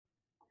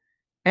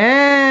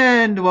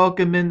And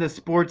welcome in the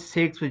Sports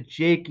Takes with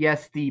Jake.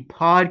 Yes, the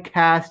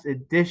podcast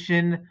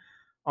edition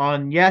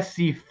on, yes,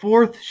 the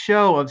fourth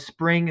show of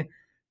spring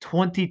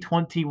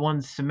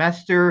 2021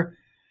 semester.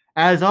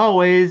 As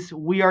always,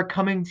 we are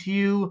coming to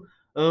you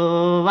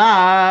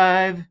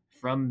live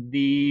from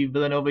the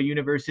Villanova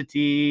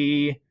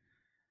University.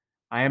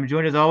 I am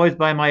joined as always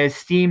by my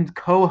esteemed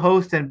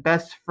co-host and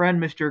best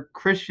friend, Mr.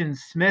 Christian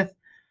Smith.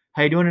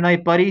 How you doing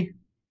tonight, buddy?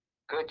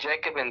 Good,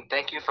 Jacob, and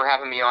thank you for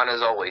having me on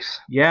as always.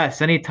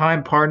 Yes,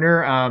 anytime,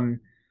 partner.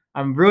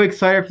 I'm really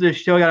excited for this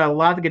show. Got a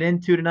lot to get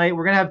into tonight.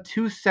 We're gonna have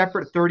two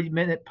separate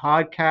 30-minute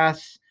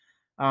podcasts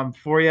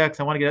for you because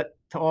I want to get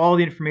to all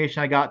the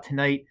information I got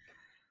tonight.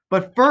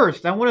 But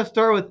first, I want to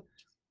start with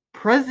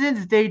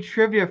President's Day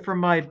trivia from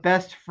my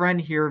best friend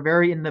here,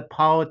 very into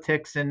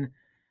politics and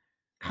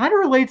kind of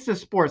relates to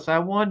sports.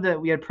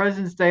 We had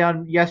President's Day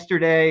on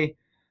yesterday,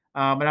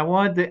 and I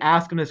wanted to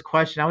ask him this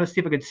question. I want to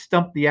see if I could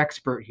stump the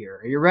expert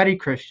here. Are you ready,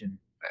 Christian?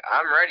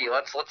 I'm ready.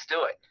 Let's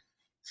do it.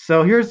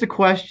 So here's the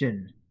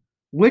question.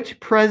 Which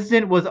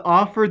president was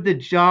offered the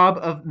job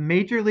of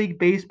Major League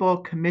Baseball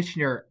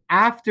commissioner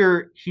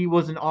after he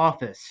was in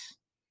office?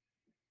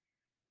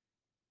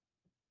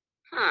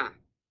 Hmm.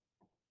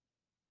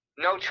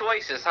 No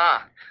choices, huh?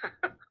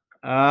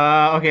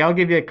 Okay, I'll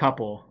give you a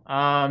couple.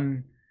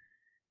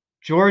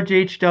 George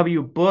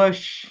H.W.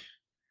 Bush,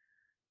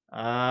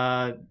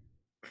 uh,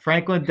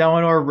 Franklin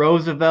Delano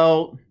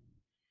Roosevelt,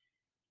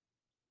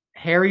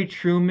 Harry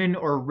Truman,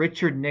 or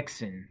Richard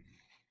Nixon?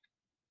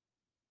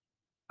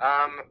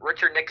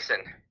 Richard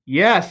Nixon.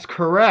 Yes,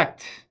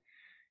 correct.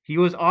 He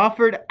was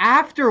offered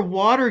after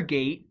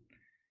Watergate.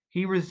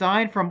 He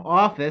resigned from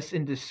office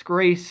in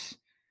disgrace.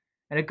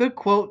 And a good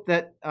quote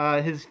that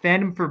his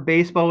fandom for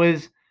baseball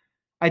is,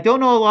 I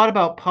don't know a lot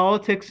about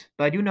politics,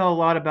 but I do know a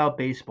lot about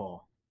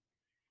baseball.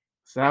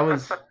 So that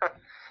was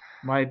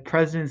my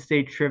President's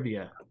Day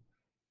trivia.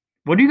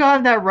 Would you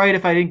got that right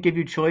if I didn't give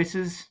you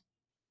choices?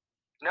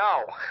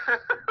 No.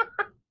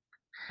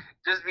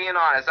 Just being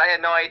honest, I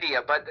had no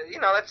idea, but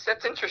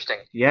that's interesting.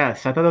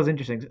 Yes, I thought that was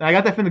interesting. I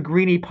got that from the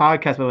Greeny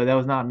podcast, by the way. That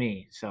was not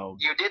me. So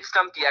You did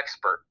stump the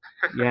expert.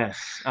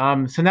 yes.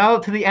 So now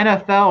to the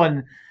NFL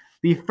and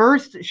the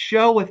first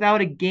show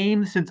without a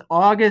game since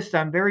August.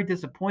 I'm very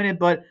disappointed,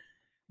 but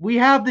we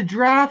have the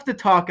draft to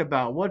talk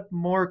about. What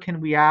more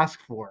can we ask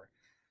for?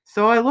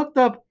 So I looked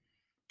up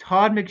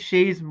Todd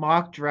McShay's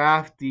mock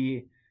draft,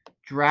 the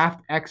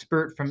draft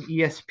expert from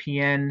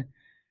ESPN.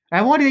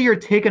 I wanted to get your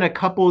take on a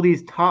couple of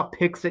these top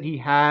picks that he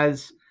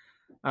has.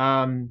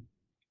 Um,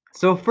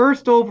 so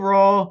first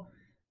overall,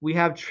 we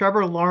have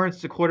Trevor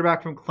Lawrence, the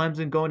quarterback from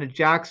Clemson, going to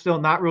Jacksonville.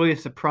 Not really a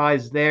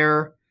surprise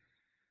there.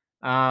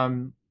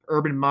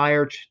 Urban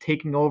Meyer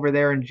taking over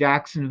there in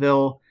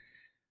Jacksonville.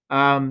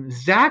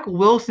 Zach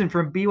Wilson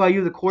from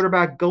BYU, the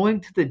quarterback, going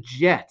to the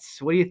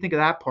Jets. What do you think of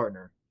that,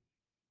 partner?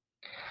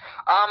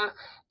 Um,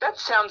 that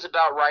sounds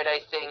about right, I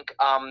think.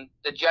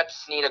 The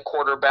Jets need a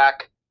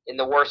quarterback in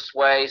the worst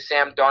way.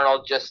 Sam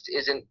Darnold just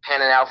isn't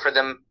panning out for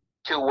them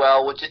too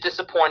well, which is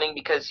disappointing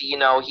because he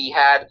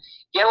had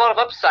a lot of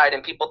upside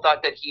and people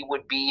thought that he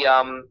would be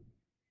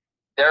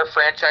their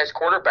franchise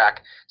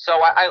quarterback. So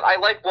I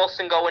like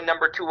Wilson going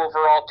number two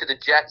overall to the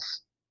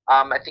Jets.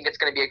 I think it's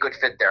going to be a good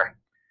fit there.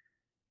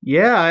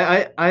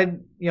 Yeah,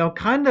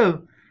 kind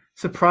of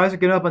surprised to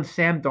get up on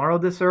Sam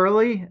Darnold this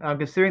early,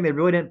 considering they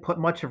really didn't put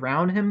much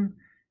around him.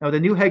 The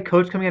new head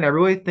coach coming in, I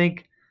really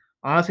think,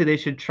 honestly, they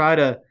should try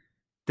to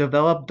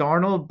develop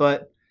Darnold.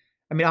 But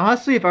I mean,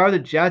 honestly, if I were the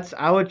Jets,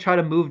 I would try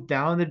to move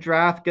down the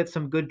draft, get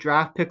some good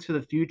draft picks for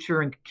the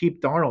future, and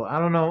keep Darnold. I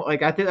don't know, I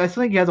still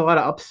think he has a lot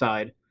of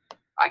upside.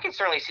 I can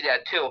certainly see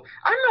that too.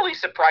 I'm really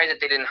surprised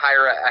that they didn't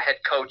hire a head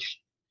coach,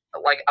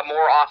 like a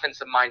more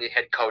offensive minded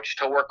head coach,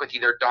 to work with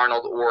either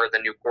Darnold or the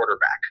new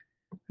quarterback.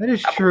 That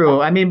is true.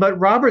 I mean, but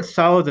Robert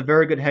Saleh is a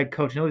very good head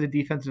coach. I know he's a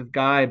defensive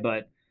guy,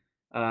 but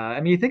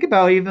I mean, you think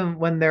about even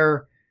when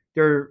they're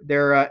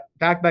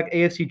back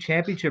AFC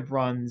Championship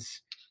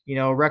runs.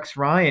 Rex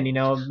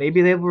Ryan.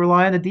 Maybe they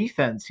rely on the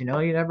defense. You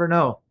never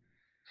know.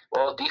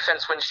 Well,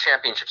 defense wins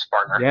championships,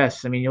 partner.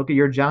 Yes, I mean, you look at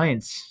your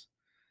Giants.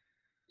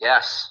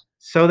 Yes.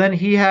 So then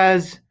he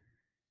has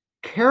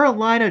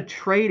Carolina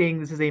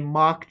trading. This is a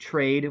mock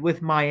trade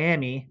with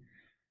Miami,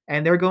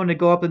 and they're going to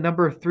go up to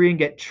number 3 and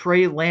get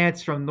Trey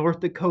Lance from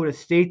North Dakota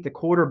State, the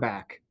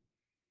quarterback,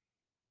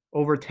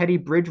 over Teddy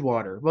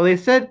Bridgewater. Well,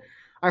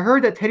 I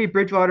heard that Teddy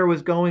Bridgewater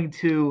was going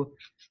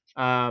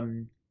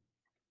um,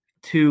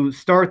 to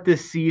start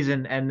this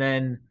season, and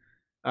then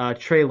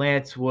Trey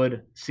Lance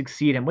would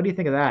succeed him. What do you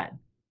think of that?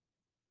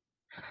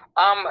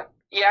 Um,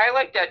 yeah, I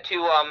like that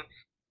too.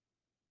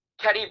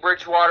 Teddy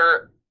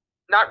Bridgewater,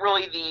 not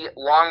really the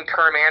long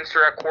term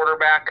answer at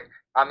quarterback.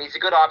 He's a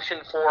good option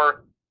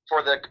for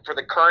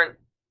the current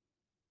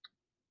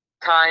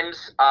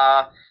times.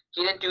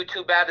 He didn't do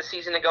too bad the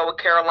season ago with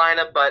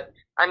Carolina, but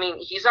I mean,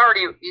 he's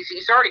already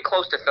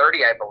close to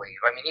 30, I believe.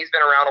 I mean, he's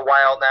been around a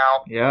while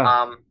now.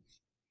 Yeah.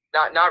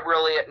 Not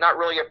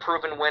really a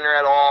proven winner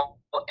at all.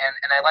 And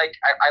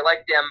I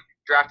like them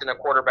drafting a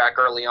quarterback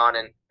early on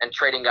and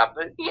trading up.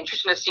 It'd be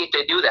interesting to see if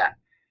they do that.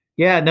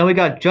 Yeah, and then we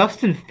got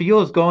Justin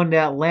Fields going to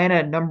Atlanta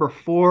at number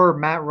 4.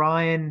 Matt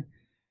Ryan,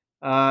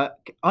 uh,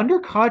 under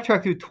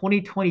contract through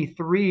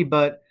 2023,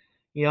 but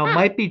Hmm.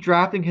 might be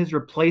drafting his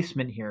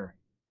replacement here.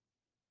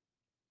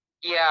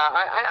 Yeah,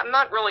 I'm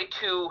not really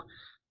too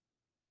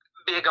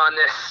big on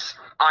this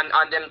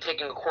on them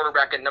taking a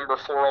quarterback at number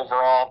 4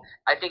 overall.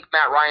 I think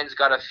Matt Ryan's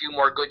got a few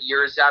more good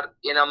years out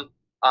in him.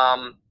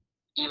 Um,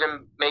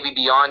 even maybe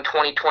beyond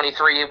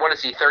 2023. What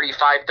is he,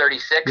 35, Yeah,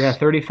 36?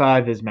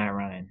 35 is Matt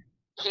Ryan.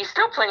 He's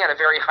still playing at a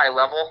very high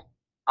level.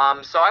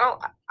 So I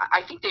don't.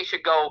 I think they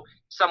should go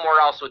somewhere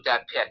else with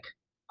that pick.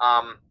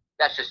 Um,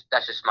 that's just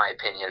my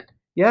opinion.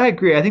 Yeah, I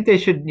agree. I think they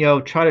should,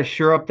 try to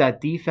shore up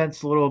that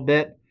defense a little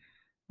bit.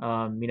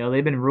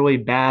 They've been really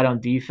bad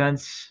on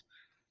defense.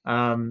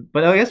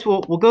 But I guess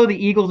we'll go to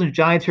the Eagles and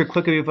Giants here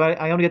quickly. But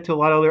I want to get to a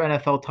lot of other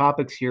NFL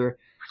topics here.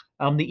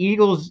 The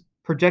Eagles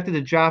projected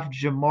to draft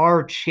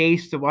Jamar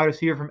Chase, the wide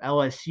receiver from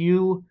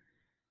LSU.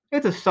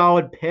 It's a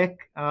solid pick.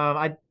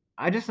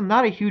 I just am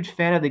not a huge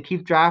fan of they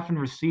keep drafting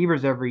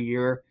receivers every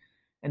year,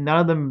 and none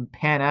of them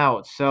pan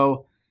out.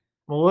 So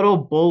I'm a little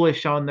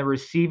bullish on the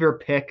receiver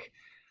pick,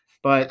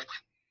 but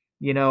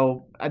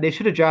they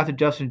should have drafted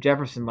Justin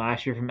Jefferson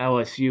last year from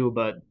LSU,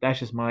 but that's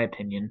just my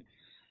opinion.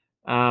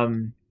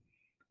 Um,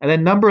 and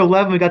then number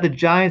 11, we got the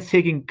Giants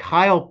taking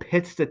Kyle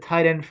Pitts, the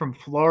tight end from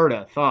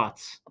Florida.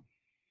 Thoughts?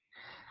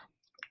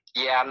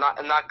 Yeah,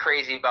 I'm not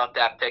crazy about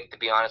that pick to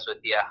be honest with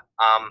you.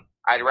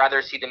 I'd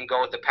rather see them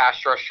go with the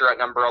pass rusher at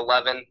number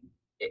 11.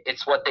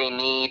 It's what they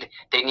need.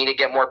 They need to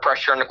get more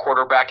pressure on the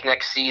quarterback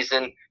next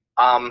season.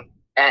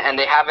 And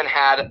they haven't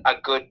had a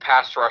good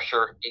pass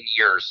rusher in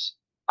years.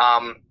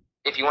 Um,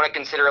 if you want to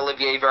consider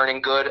Olivier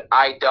Vernon good,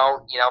 I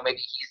don't. Maybe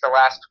he's the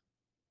last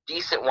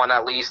decent one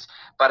at least.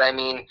 But I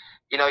mean,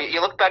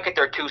 you look back at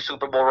their two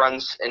Super Bowl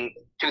runs in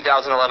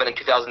 2011 and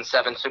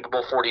 2007, Super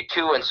Bowl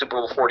 42 and Super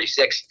Bowl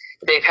 46.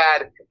 They've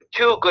had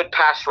two good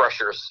pass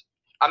rushers,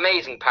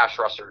 amazing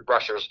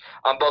rushers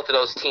on both of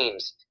those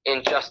teams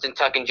in Justin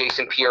Tuck and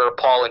Jason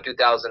Pierre-Paul in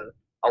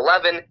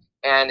 2011.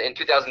 And in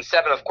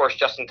 2007, of course,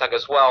 Justin Tuck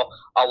as well,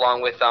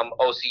 along with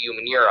OCU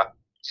Manura.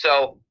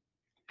 So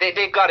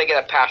they've got to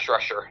get a pass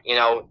rusher.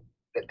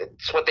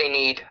 It's what they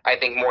need, I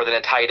think, more than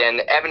a tight end.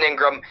 Evan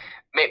Ingram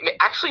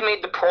actually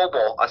made the Pro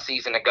Bowl a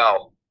season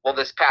ago. Well,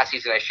 this past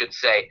season, I should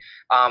say.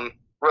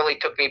 Really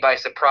took me by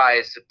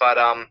surprise, but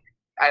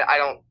I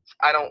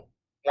don't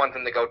want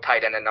them to go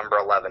tight end at number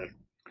 11.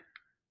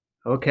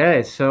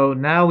 Okay, so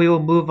now we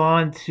will move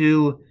on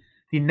to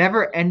the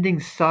never-ending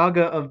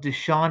saga of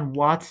Deshaun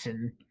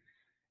Watson,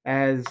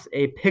 as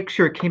a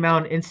picture came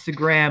out on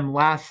Instagram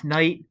last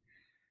night,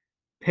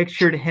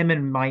 pictured him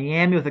in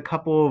Miami with a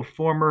couple of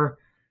former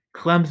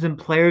Clemson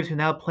players who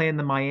now play in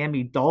the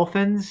Miami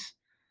Dolphins.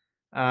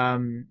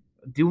 Um,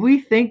 do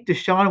we think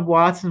Deshaun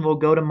Watson will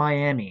go to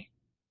Miami?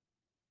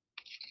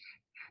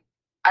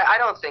 I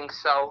don't think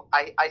so.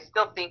 I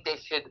still think they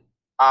should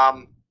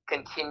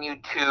continue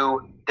to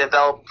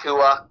develop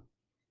Tua.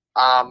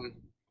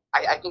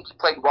 I think he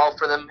played well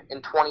for them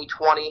in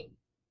 2020,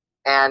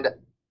 and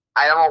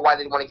I don't know why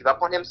they want to give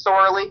up on him so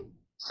early.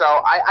 So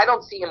I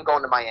don't see him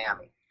going to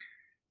Miami.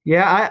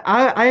 Yeah,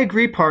 I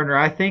agree, partner.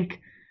 I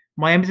think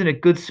Miami's in a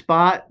good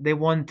spot. They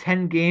won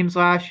 10 games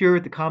last year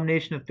with the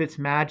combination of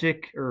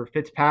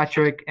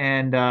Fitzpatrick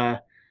and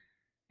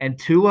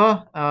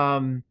Tua.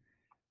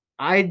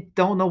 I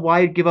don't know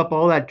why you'd give up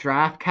all that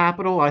draft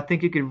capital. I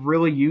think you could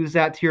really use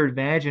that to your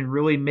advantage and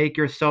really make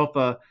yourself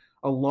a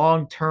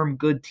long-term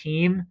good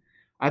team.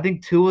 I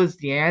think Tua's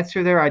the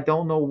answer there. I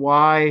don't know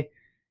why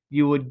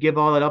you would give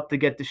all that up to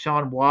get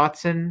Deshaun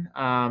Watson.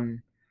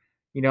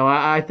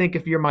 I think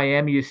if you're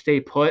Miami, you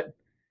stay put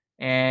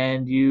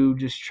and you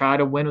just try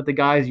to win with the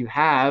guys you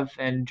have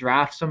and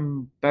draft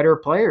some better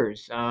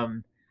players.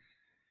 Now,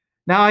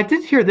 I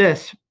did hear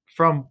this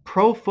from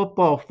Pro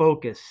Football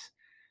Focus.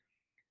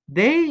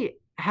 They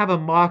have a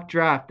mock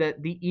draft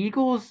that the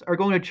Eagles are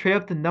going to trade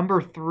up to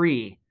number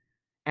 3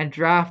 and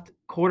draft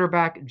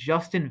quarterback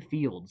Justin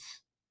Fields.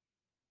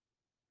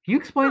 Can you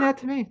explain that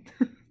to me?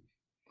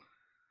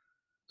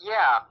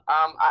 Yeah,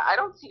 I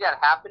don't see that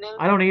happening.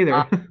 I don't either.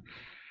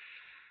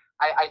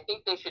 I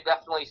think they should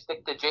definitely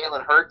stick to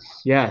Jalen Hurts.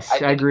 Yes, I I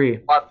think he agree.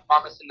 got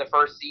promise in his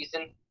first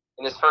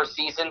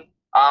season.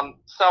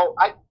 So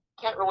I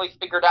can't really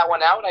figure that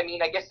one out. I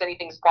mean, I guess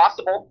anything's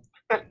possible.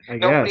 I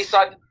Nobody guess.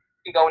 saw him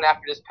going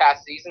after this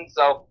past season,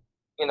 so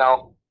you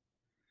know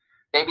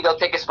maybe they'll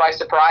take us by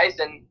surprise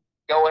and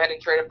go ahead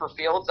and trade him for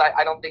Fields.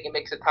 I don't think it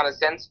makes a ton of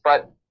sense,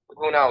 but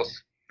who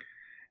knows?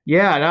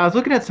 Yeah, and I was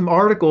looking at some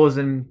articles,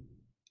 and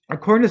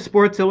according to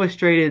Sports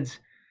Illustrated's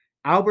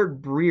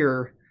Albert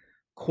Breer,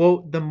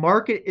 quote, the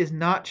market is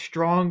not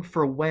strong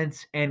for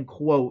Wentz, end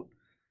quote.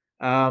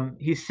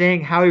 He's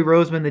saying Howie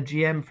Roseman, the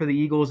GM for the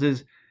Eagles,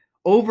 is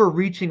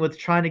overreaching with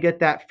trying to get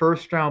that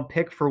first round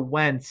pick for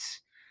Wentz.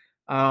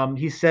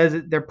 He says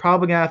that they're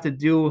probably going to have to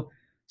do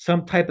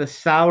some type of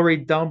salary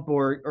dump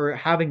or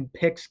having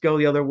picks go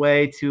the other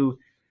way to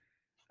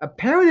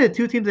apparently the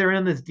two teams that are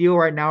in this deal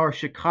right now are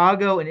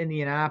Chicago and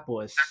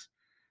Indianapolis.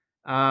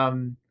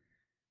 Um,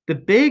 The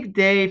big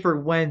day for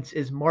Wentz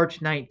is March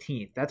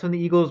 19th. That's when the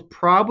Eagles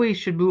probably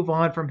should move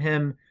on from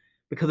him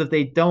because if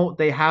they don't,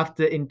 they have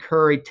to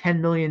incur a $10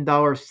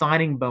 million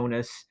signing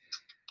bonus.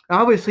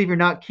 Obviously, if you're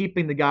not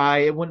keeping the guy,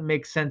 it wouldn't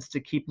make sense to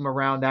keep him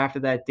around after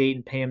that date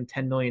and pay him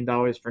 $10 million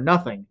for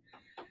nothing.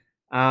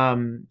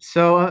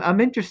 So I'm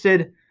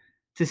interested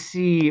to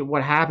see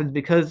what happens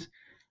because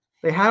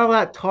they had all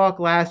that talk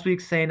last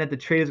week saying that the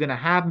trade is going to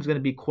happen, is going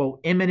to be,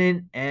 quote,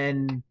 imminent.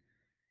 And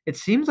it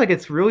seems like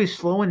it's really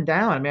slowing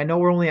down. I mean, I know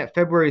we're only at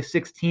February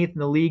 16th and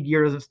the league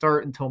year doesn't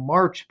start until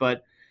March,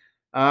 but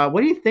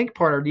what do you think,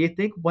 partner? Do you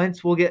think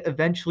Wentz will get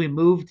eventually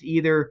moved to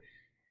either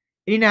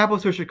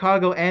Indianapolis or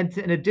Chicago? And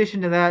in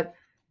addition to that,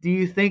 do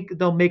you think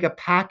they'll make a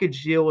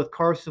package deal with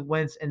Carson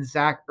Wentz and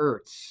Zach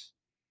Ertz?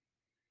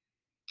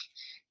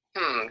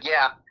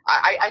 Yeah.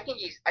 I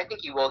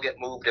think he will get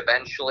moved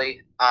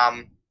eventually.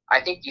 I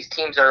think these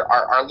teams are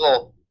a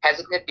little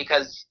hesitant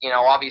because,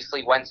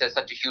 obviously Wentz has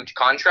such a huge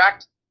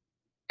contract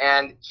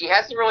and he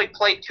hasn't really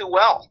played too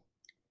well.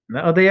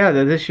 No, yeah,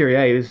 this year,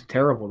 yeah, he was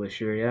terrible this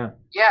year, yeah.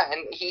 Yeah,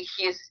 and he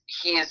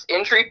is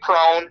injury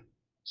prone.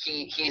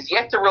 He's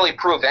yet to really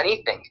prove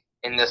anything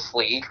in this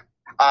league.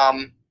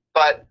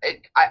 But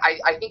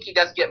I think he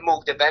does get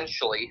moved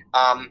eventually.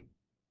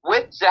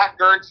 With Zach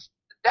Ertz,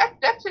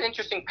 that's an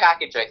interesting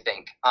package. I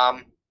think.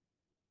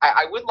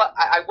 I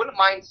wouldn't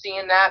mind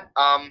seeing that.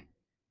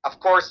 Of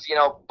course,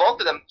 both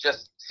of them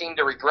just seem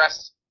to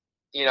regress,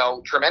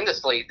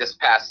 tremendously this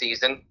past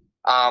season.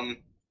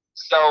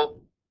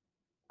 So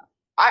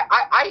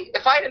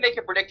if I had to make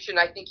a prediction,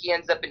 I think he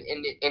ends up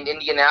in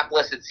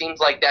Indianapolis. It seems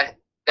like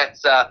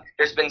that's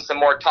there's been some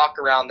more talk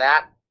around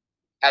that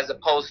as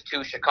opposed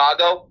to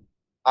Chicago.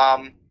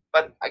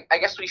 But I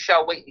guess we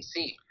shall wait and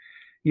see.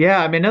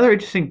 Yeah, I mean, another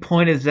interesting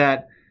point is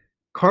that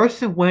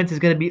Carson Wentz is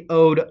going to be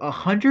owed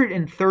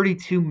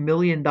 $132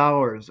 million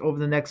over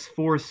the next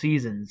 4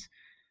 seasons.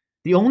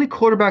 The only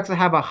quarterbacks that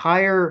have a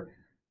higher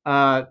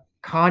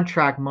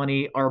contract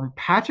money are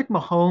Patrick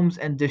Mahomes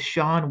and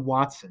Deshaun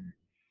Watson.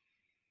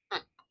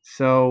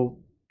 So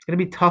it's going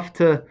to be tough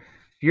if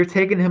you're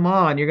taking him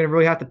on, you're going to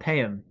really have to pay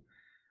him.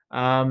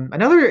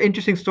 Another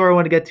interesting story I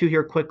want to get to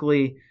here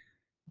quickly.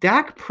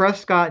 Dak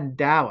Prescott in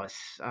Dallas.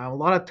 A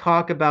lot of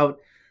talk about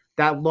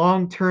that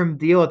long-term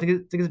deal. I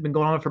think it's been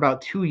going on for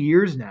about 2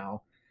 years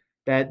now.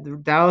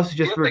 That Dallas is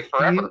just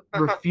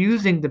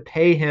refusing to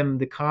pay him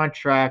the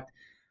contract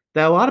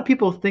that a lot of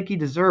people think he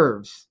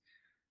deserves.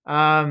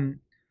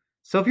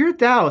 So if you're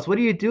Dallas, what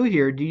do you do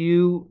here? Do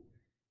you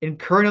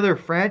incur another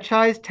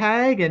franchise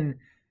tag and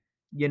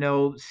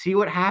see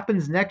what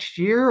happens next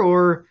year,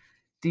 or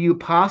do you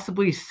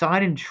possibly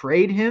sign and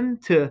trade him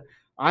to?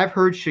 I've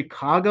heard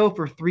Chicago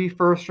for 3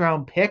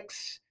 first-round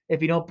picks if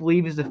you don't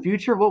believe is the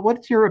future.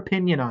 What's your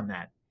opinion on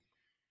that?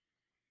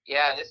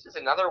 Yeah, this is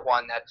another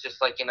one that's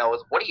just like,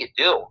 what do you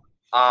do?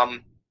 I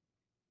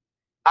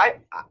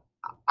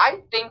I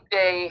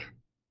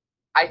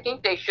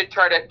think they should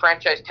try to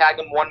franchise tag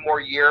him one more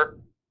year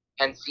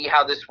and see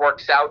how this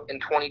works out in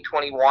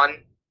 2021.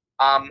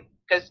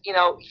 Because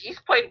he's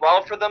played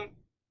well for them,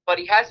 but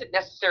he hasn't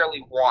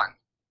necessarily won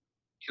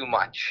too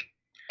much.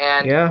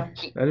 And yeah,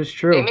 that is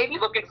true. They may be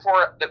looking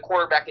for the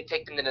quarterback to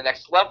take them to the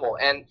next level.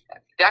 And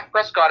Dak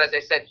Prescott, as I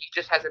said, he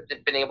just hasn't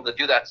been able to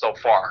do that so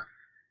far.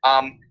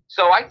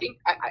 So I think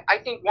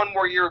one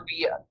more year would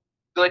be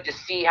good to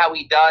see how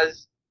he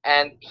does,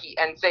 and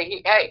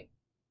say, hey,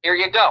 here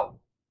you go.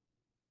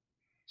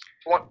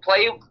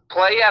 Play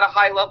at a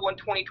high level in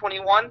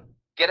 2021.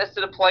 Get us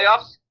to the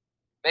playoffs.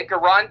 Make a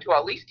run to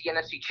at least the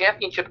NFC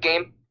Championship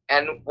game,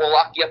 and we'll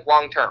lock you up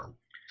long term.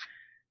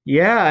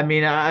 Yeah, I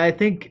mean, I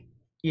think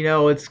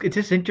it's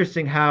just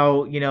interesting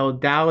how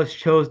Dallas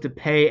chose to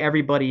pay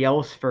everybody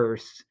else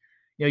first.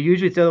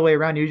 Usually it's the other way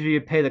around. Usually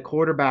you pay the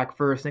quarterback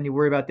first, then you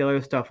worry about the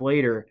other stuff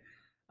later.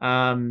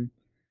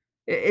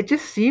 It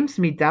just seems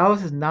to me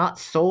Dallas is not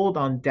sold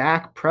on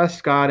Dak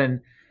Prescott,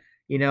 and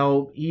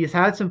he's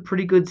had some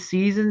pretty good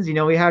seasons. He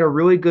had a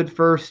really good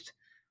first,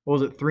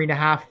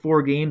 3.5,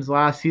 4 games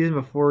last season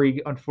before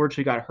he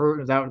unfortunately got hurt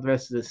and was out for the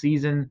rest of the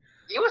season.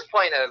 He was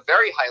playing at a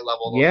very high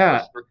level.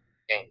 Yeah.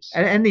 Games.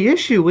 And the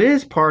issue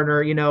is,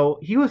 partner,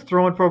 he was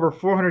throwing for over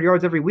 400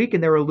 yards every week,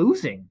 and they were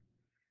losing.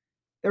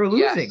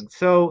 Yes.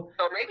 So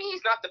maybe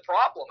he's not the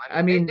problem.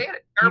 I mean they had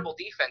a terrible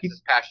defense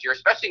this past year,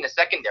 especially in the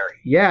secondary.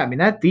 Yeah, I mean,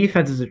 that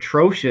defense is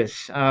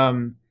atrocious.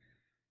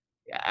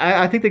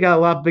 I think they got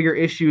a lot bigger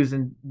issues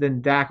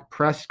than Dak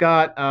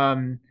Prescott.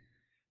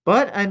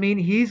 But, I mean,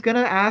 he's going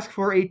to ask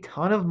for a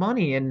ton of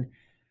money. And,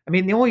 I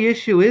mean, the only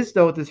issue is,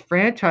 though, with this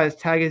franchise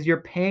tag is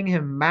you're paying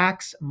him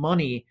max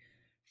money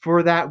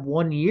for that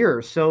 1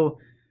 year. So,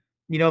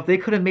 if they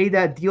could have made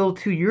that deal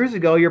 2 years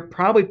ago, you're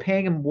probably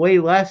paying him way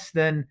less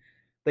than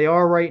they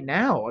are right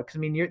now. Because, I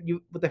mean,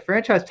 you with the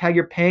franchise tag,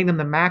 you're paying them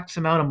the max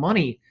amount of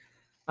money.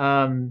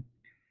 And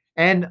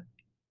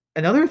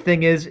another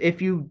thing is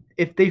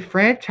if they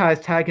franchise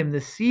tag him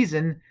this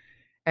season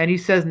and he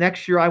says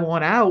next year I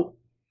want out,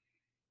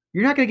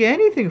 you're not going to get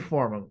anything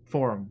for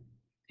him.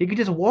 He could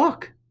just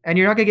walk and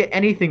you're not going to get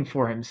anything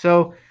for him.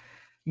 So,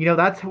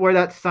 that's where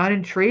that sign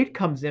and trade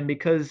comes in,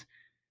 because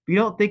If you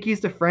don't think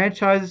he's the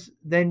franchise,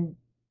 then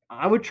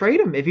I would trade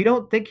him. If you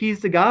don't think he's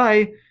the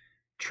guy,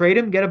 trade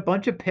him, get a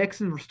bunch of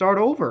picks, and start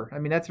over. I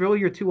mean, that's really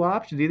your two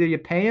options. Either you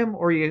pay him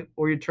or you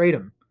trade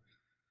him.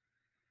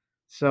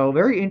 So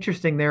very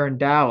interesting there in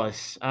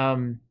Dallas.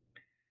 And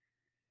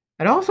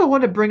I also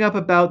want to bring up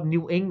about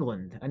New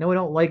England. I know I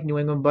don't like New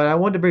England, but I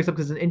wanted to bring this up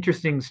because it's an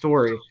interesting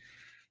story.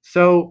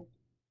 So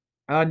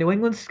New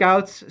England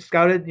scouts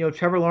scouted,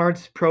 Trevor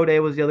Lawrence pro day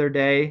was the other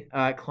day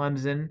at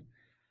Clemson,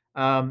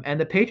 and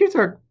the Patriots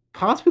are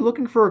possibly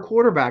looking for a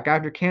quarterback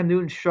after Cam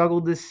Newton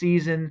struggled this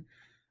season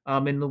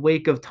in the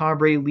wake of Tom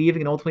Brady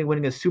leaving and ultimately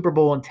winning a Super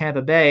Bowl in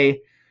Tampa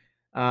Bay,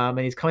 and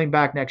he's coming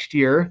back next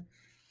year.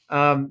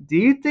 Do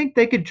you think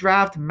they could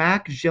draft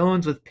Mac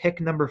Jones with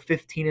pick number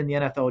 15 in the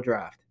NFL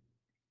draft?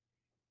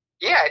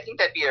 Yeah, I think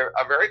that'd be a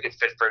very good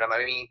fit for them.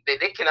 I mean, they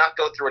cannot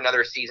go through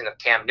another season of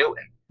Cam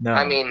Newton. No.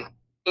 I mean,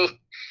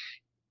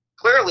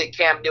 clearly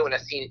Cam Newton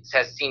has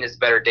seen his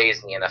better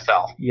days in the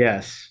NFL.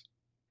 Yes.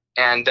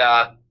 And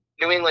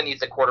New England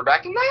needs a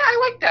quarterback, and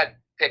I like that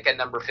pick at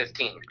number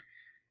 15.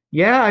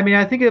 Yeah, I mean,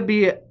 I think it'd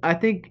be. I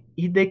think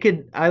they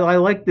could. I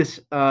like this.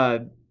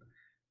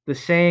 The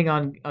saying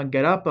on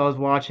Get Up I was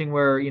watching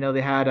where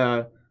they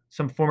had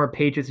some former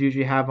Patriots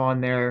usually have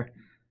on there,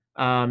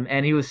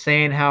 and he was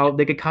saying how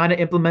they could kind of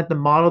implement the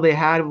model they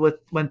had with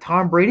when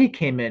Tom Brady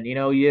came in.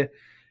 You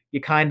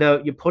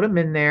put him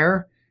in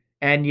there,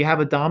 and you have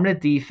a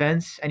dominant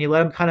defense, and you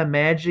let him kind of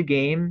manage the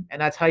game, and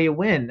that's how you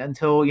win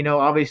until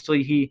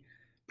obviously he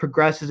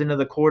progresses into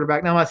the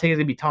quarterback. Now I'm not saying he's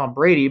gonna be Tom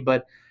Brady,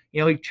 but he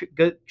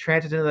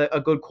transfers into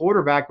a good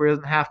quarterback where he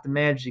doesn't have to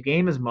manage the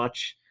game as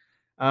much.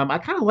 I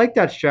kind of like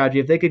that strategy.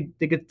 If they could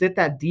get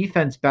that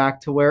defense back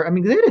to where, I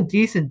mean, they had a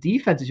decent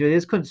defense this year. They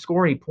just couldn't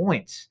score any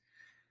points.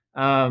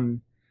 So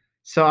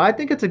I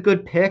think it's a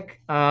good pick.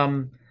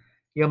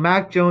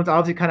 Mac Jones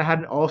obviously kind of had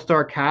an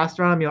all-star cast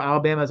around him.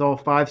 Alabama has all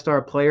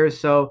five-star players,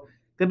 so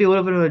gonna be a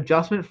little bit of an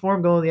adjustment for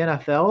him going to the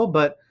NFL.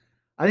 But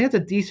I think it's a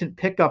decent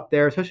pickup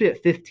there, especially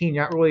at 15.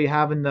 You're not really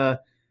having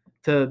to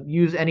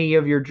use any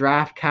of your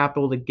draft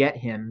capital to get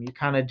him. You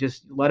kind of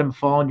just let him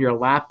fall into your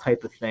lap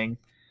type of thing.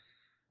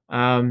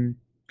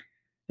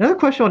 Another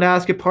question I want to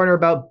ask your partner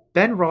about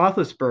Ben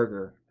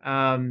Roethlisberger.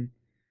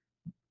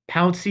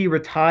 Pouncey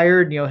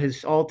retired,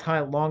 his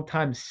all-time,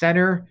 long-time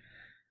center.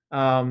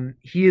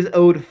 He is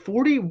owed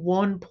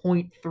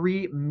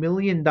 $41.3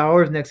 million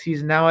next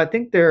season. Now, I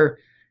think they're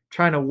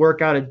trying to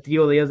work out a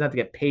deal that he doesn't have to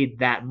get paid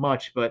that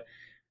much. But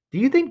do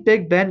you think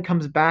Big Ben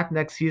comes back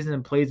next season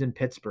and plays in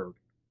Pittsburgh?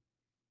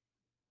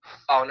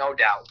 Oh, no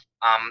doubt.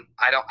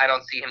 I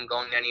don't see him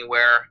going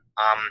anywhere.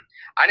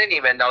 I didn't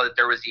even know that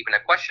there was even a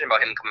question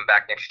about him coming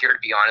back next year, to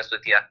be honest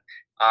with you.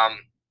 I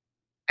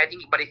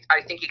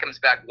think he comes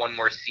back one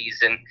more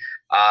season,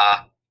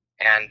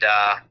 and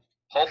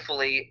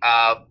hopefully,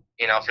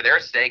 for their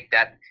sake,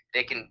 that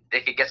they could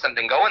get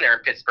something going there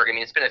in Pittsburgh. I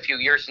mean, it's been a few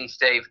years since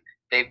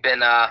they've been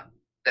that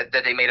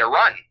they made a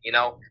run.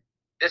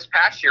 This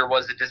past year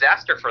was a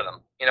disaster for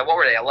them. What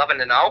were they,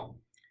 11-0?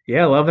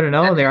 Yeah,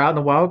 11-0, and they're out in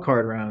the wild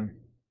card round.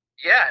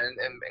 Yeah,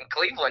 and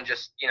Cleveland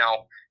just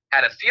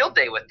had a field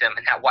day with them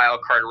in that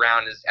wild card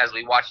round as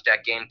we watched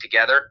that game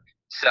together.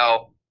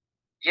 So,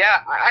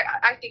 yeah,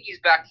 I think he's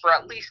back for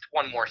at least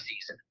one more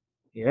season.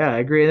 Yeah, I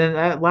agree. And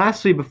then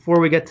lastly, before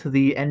we get to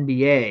the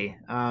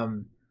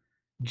NBA,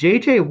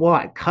 J.J.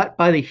 Watt cut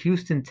by the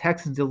Houston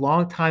Texans, a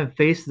longtime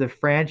face of the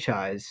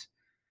franchise.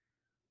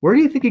 Where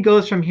do you think he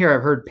goes from here?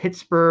 I've heard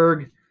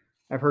Pittsburgh.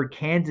 I've heard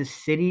Kansas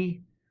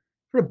City.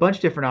 I've heard a bunch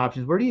of different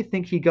options. Where do you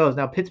think he goes?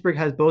 Now, Pittsburgh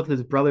has both of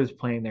his brothers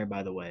playing there,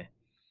 by the way.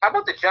 How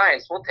about the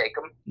Giants? We'll take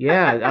him.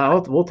 Yeah,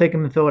 we'll take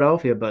him in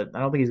Philadelphia, but I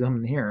don't think he's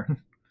coming here.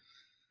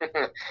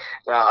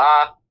 No,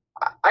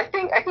 I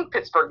think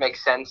Pittsburgh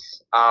makes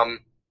sense.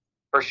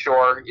 For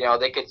sure.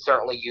 They could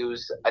certainly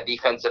use a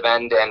defensive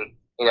end and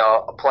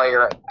a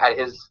player at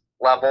his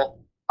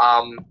level.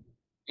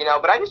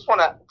 But I just want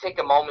to take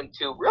a moment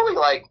to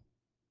really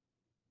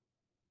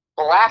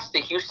blast the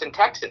Houston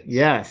Texans.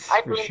 Yes,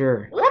 for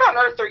sure. What on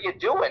earth are you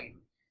doing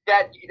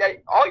that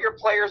all your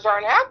players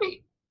aren't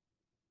happy?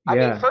 I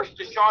mean, first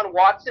Deshaun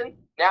Watson,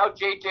 now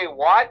J.J.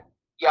 Watt.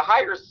 You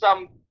hire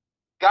some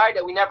guy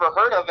that we never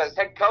heard of as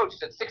head coach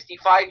that's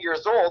 65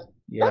 years old.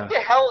 Yeah. What the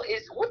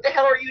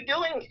hell are you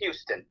doing,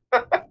 Houston?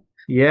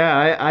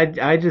 Yeah,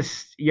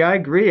 I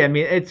agree. I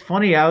mean, it's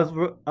funny. I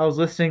was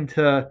listening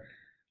to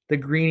the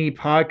Greeny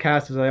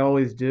podcast as I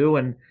always do,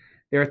 and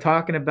they were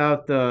talking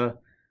about the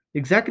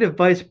executive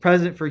vice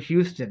president for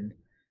Houston.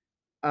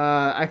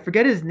 I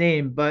forget his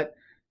name, but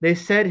they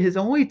said his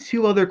only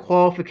two other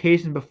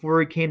qualifications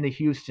before he came to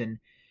Houston.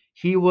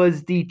 He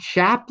was the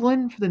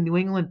chaplain for the New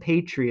England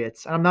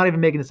Patriots. I'm not even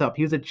making this up.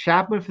 He was a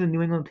chaplain for the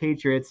New England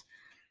Patriots,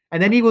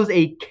 and then he was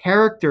a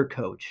character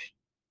coach.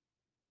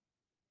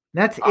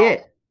 That's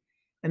it.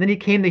 And then he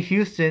came to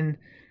Houston.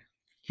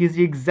 He's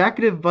the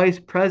executive vice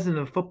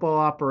president of football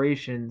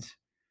operations,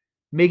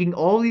 making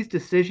all these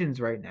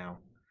decisions right now.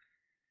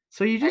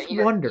 So you just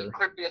wonder. He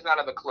clearly does not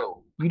have a clue.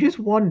 You just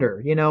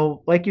wonder,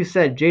 like you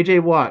said, J.J.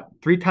 Watt,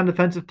 3-time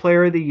Defensive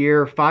Player of the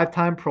Year,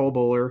 5-time Pro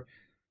Bowler.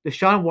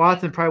 Deshaun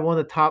Watson, probably one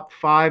of the top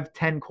 5,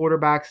 10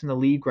 quarterbacks in the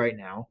league right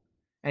now.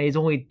 And he's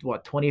only,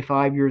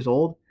 25 years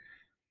old?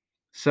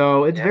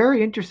 So it's Yeah.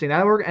 very interesting.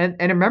 That work, and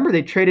remember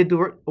they traded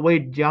away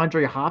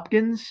DeAndre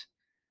Hopkins,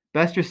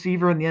 best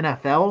receiver in the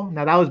NFL.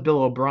 Now that was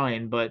Bill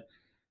O'Brien, but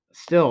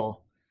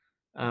still,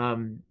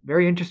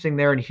 very interesting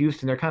there in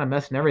Houston. They're kind of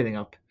messing everything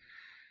up.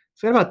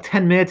 So we got about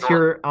 10 minutes Sure.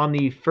 here on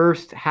the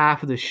first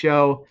half of the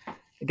show.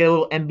 I get a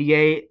little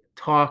NBA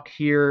talk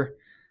here.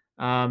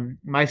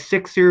 My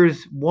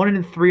Sixers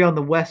 1-3 on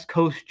the West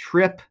Coast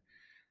trip.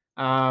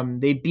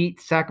 They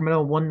beat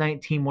Sacramento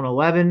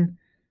 119-111.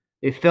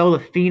 They fell to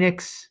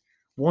Phoenix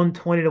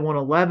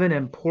 120-111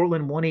 and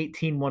Portland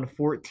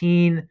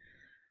 118-114.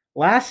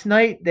 Last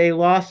night they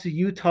lost to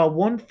Utah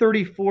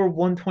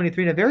 134-123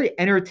 in a very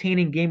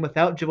entertaining game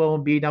without Joel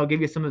Embiid. I'll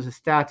give you some of the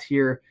stats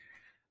here.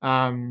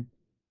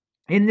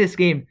 In this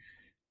game,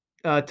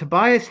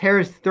 Tobias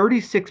Harris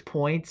 36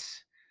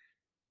 points.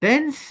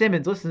 Ben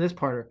Simmons, listen to this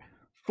part,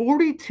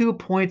 42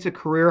 points, a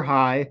career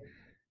high.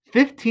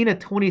 15 of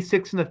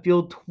 26 in the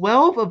field,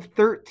 12 of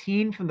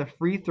 13 from the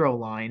free throw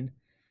line,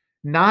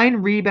 9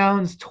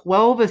 rebounds,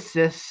 12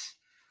 assists,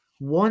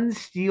 1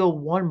 steal,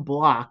 1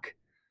 block.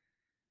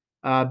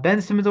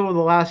 Ben Simmons over the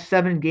last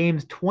 7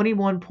 games,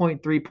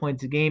 21.3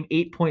 points a game,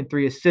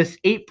 8.3 assists,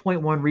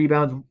 8.1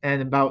 rebounds,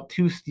 and about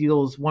 2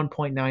 steals,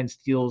 1.9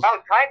 steals.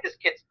 About time this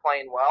kid's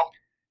playing well.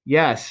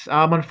 Yes.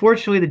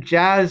 Unfortunately, the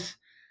Jazz,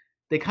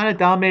 they kind of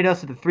dominated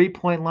us at the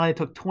 3-point line. They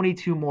took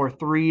 22 more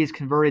threes,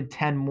 converted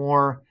 10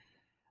 more.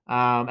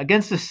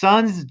 Against the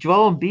Suns,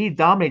 Joel Embiid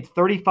dominated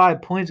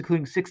 35 points,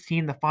 including 16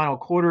 in the final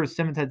quarter.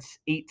 Simmons had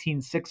 18,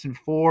 6, and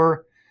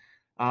 4.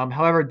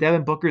 However,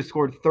 Devin Booker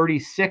scored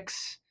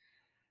 36.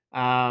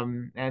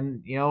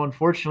 And,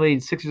 unfortunately,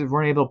 the Sixers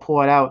weren't able to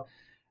pull it out.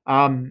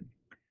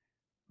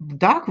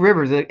 Doc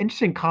Rivers, an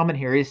interesting comment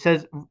here. He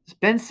says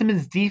Ben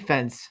Simmons'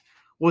 defense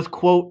was,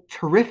 quote,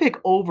 terrific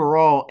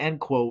overall,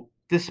 end quote,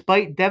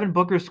 despite Devin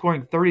Booker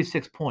scoring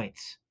 36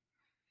 points.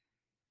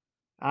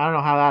 I don't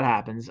know how that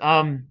happens.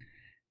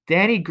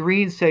 Danny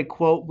Green said,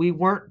 quote, we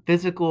weren't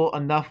physical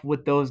enough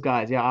with those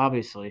guys. Yeah,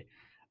 obviously.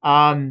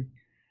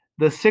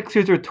 The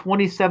Sixers are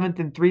 27th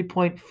in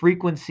three-point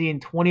frequency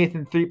and 20th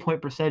in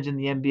three-point percentage in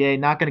the NBA.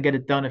 Not going to get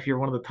it done if you're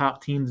one of the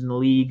top teams in the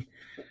league.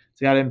 So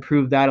you got to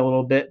improve that a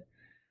little bit.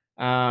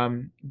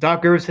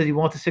 Doc Rivers says he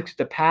wants the Sixers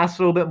to pass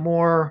a little bit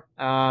more.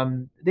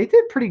 They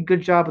did a pretty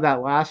good job of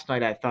that last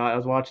night, I thought. I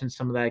was watching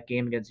some of that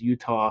game against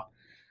Utah.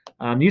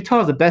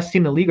 Utah is the best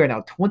team in the league right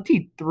now.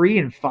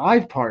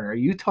 23-5, partner.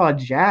 Utah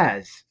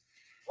Jazz.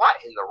 What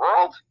in the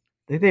world?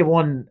 I think they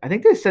won. I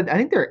think they're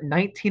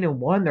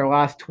 19-1 their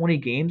last 20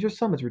 games or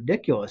something. It's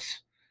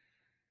ridiculous.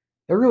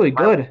 They're really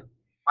good.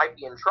 Might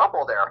be in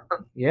trouble there.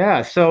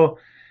 Yeah. So,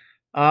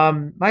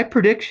 my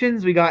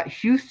predictions: we got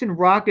Houston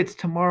Rockets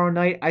tomorrow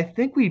night. I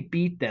think we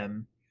beat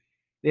them.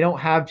 They don't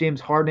have James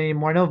Harden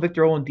anymore. I know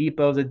Victor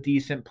Oladipo is a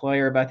decent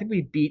player, but I think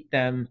we beat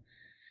them.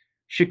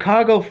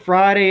 Chicago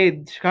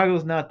Friday.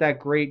 Chicago's not that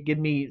great. Give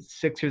me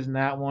Sixers in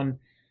that one.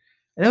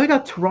 And then we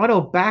got Toronto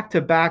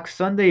back-to-back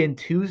Sunday and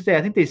Tuesday.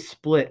 I think they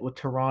split with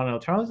Toronto.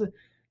 Toronto's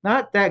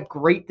not that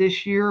great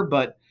this year,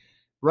 but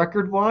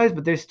record-wise,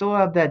 but they still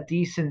have that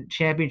decent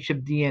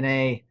championship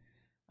DNA.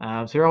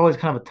 So they're always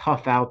kind of a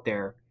tough out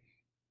there.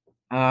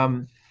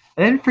 And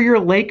then for your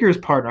Lakers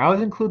partner, I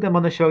always include them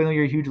on the show. I know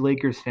you're a huge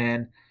Lakers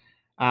fan.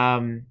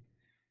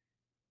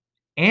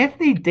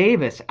 Anthony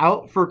Davis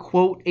out for,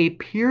 quote, a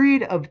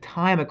period of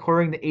time,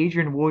 according to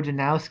Adrian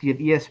Wojnarowski of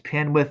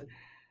ESPN, with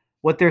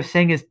what they're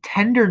saying is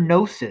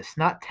tendinosis,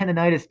 not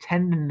tendonitis,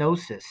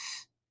 tendinosis,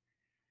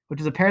 which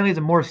is apparently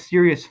a more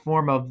serious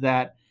form of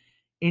that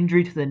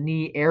injury to the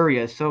knee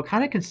area. So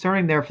kind of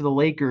concerning there for the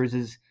Lakers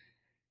is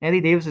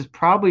Anthony Davis is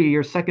probably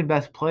your second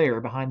best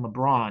player behind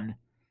LeBron,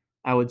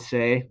 I would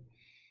say.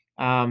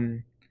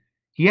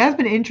 He has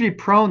been injury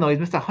prone, though. He's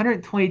missed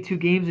 122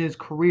 games in his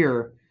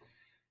career.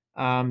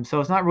 So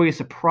it's not really a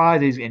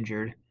surprise he's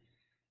injured.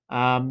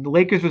 The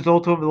Lakers'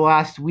 result over the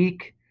last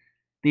week,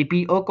 they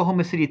beat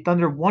Oklahoma City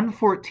Thunder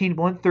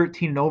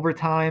 114-113 in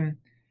overtime.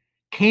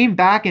 Came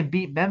back and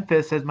beat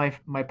Memphis, as my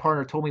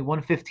partner told me,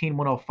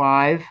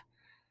 115-105.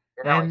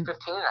 They're now 15 in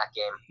that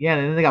game. Yeah,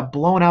 and then they got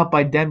blown out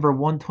by Denver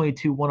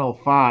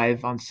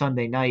 122-105 on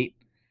Sunday night.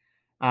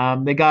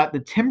 They got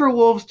the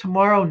Timberwolves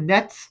tomorrow,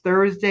 Nets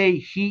Thursday,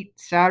 Heat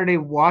Saturday,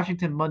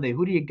 Washington Monday.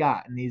 Who do you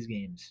got in these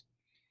games?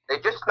 They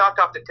just knocked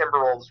off the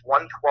Timberwolves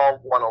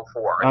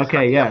 112-104.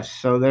 Okay, yes.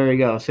 So there you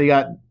go. So you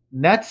got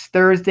Nets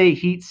Thursday,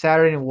 Heat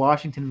Saturday, and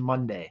Washington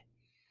Monday.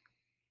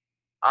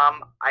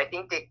 I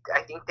think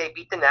they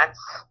beat the Nets.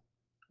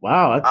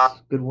 Wow, that's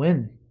a good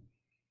win.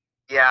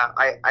 Yeah,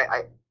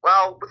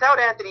 well, without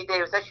Anthony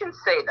Davis, I shouldn't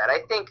say that. I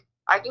think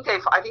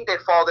they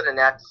fall to the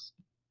Nets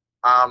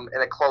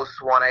in a close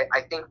one.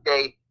 I think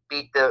they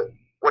beat the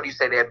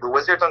they had the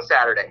Wizards on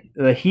Saturday.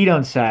 The Heat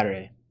on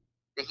Saturday.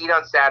 The Heat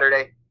on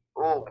Saturday.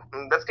 Ooh,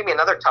 that's gonna be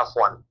another tough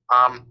one.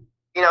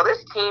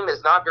 This team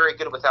is not very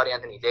good without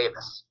Anthony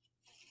Davis.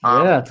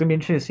 Yeah, it's gonna be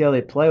interesting to see how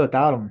they play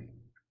without him.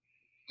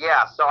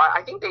 Yeah, so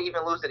I think they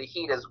even lose to the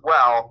Heat as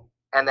well.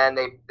 and then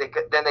they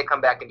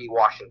come back and beat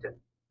Washington.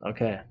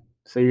 Okay.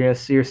 So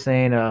you're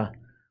saying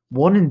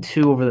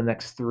 1-2 over the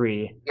next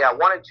three. Yeah,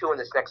 1-2 in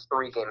this next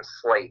 3-game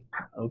slate.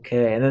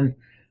 Okay, and then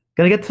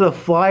gonna get to the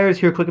Flyers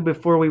here quickly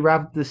before we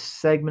wrap up this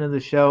segment of the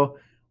show.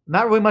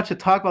 Not really much to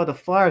talk about the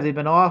Flyers. They've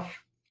been off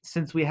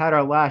since we had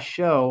our last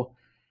show.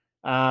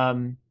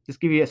 Just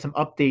give you some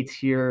updates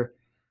here.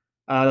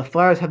 The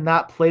Flyers have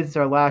not played since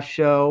our last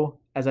show,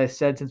 as I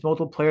said, since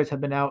multiple players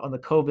have been out on the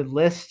COVID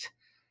list.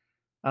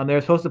 They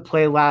were supposed to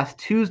play last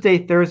Tuesday,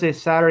 Thursday,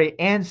 Saturday,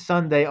 and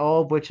Sunday,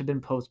 all of which have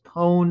been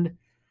postponed.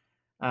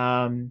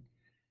 The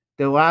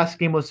last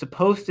game was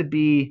supposed to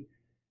be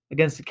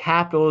against the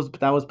Capitals, but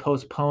that was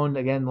postponed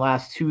again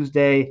last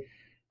Tuesday.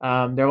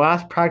 Their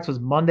last practice was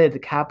Monday at the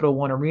Capital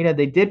One Arena.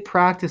 They did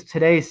practice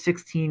today,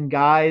 16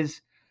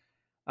 guys.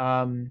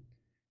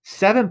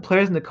 7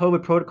 players in the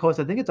COVID protocol,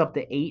 so I think it's up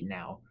to 8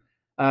 now.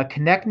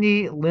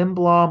 Konechny,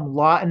 Lindblom,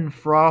 Lawton,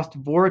 Frost,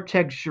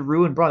 Voracek,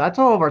 Giroux, and Braun. That's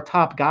all of our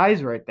top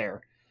guys right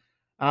there.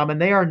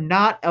 And they are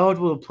not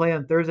eligible to play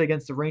on Thursday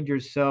against the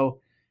Rangers, so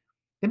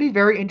it'd be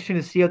very interesting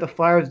to see how the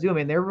Flyers do. I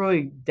mean, they're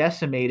really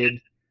decimated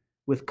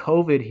with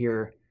COVID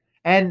here.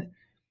 And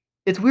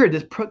it's weird.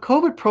 This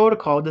COVID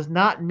protocol does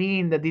not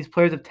mean that these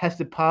players have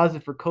tested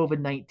positive for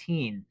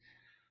COVID-19.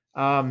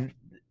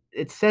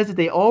 It says that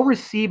they all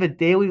receive a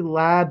daily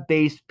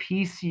lab-based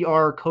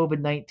PCR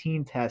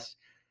COVID-19 test,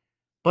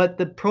 but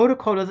the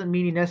protocol doesn't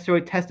mean you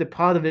necessarily tested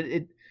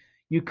positive.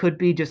 You could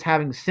be just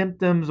having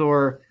symptoms,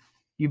 or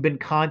you've been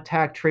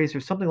contact traced,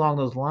 or something along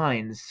those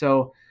lines.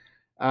 So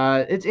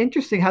it's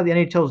interesting how the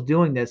NHL is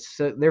doing this.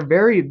 So they're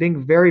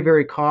being very,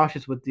 very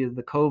cautious with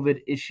the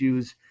COVID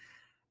issues.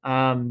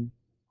 And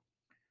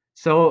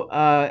they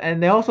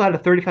also had a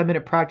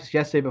 35-minute practice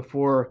yesterday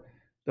before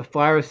the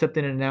Flyers stepped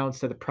in and announced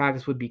that the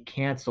practice would be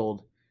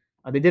canceled.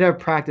 They did have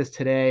practice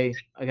today.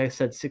 Like I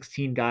said,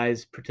 16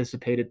 guys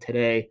participated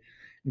today,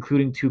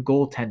 including 2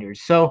 goaltenders.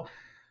 So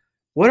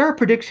what our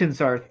predictions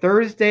are: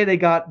 Thursday, they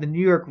got the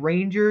New York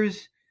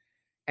Rangers,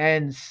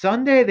 and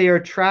Sunday, they are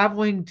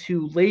traveling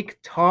to Lake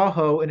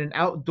Tahoe in an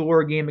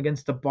outdoor game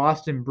against the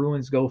Boston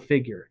Bruins. Go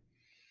figure.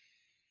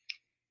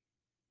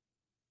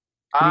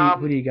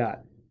 Who do you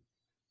got?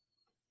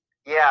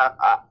 Yeah,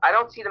 I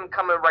don't see them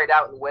coming right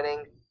out and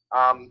winning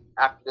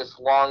after this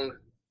long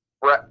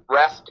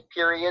rest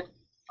period.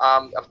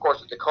 Of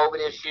course, with the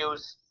COVID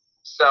issues.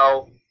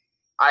 So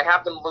I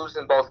have them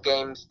losing both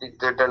games,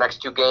 their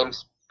next 2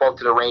 games, both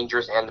to the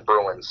Rangers and the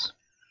Bruins.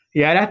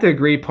 Yeah, I'd have to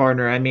agree,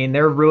 partner. I mean,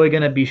 they're really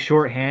going to be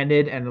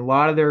shorthanded, and a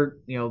lot of their,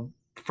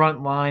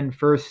 front line,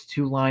 first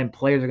 2-line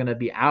players are going to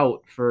be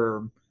out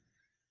for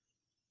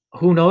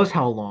who knows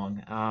how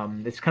long.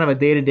 It's kind of a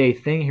day-to-day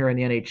thing here in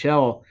the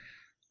NHL.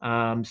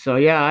 So,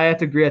 yeah, I have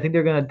to agree. I think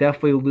they're going to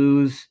definitely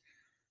lose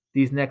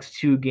these next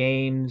 2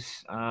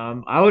 games.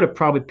 I would have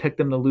probably picked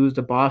them to lose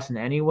to Boston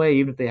anyway,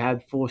 even if they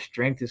had full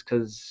strength, just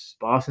because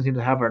Boston seems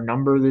to have our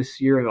number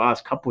this year, the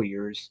last couple of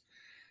years.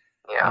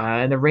 Yeah.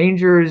 And the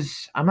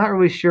Rangers, I'm not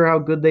really sure how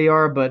good they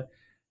are, but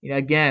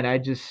again, I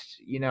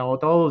just, with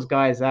all those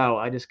guys out,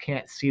 I just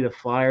can't see the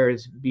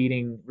Flyers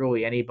beating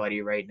really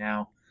anybody right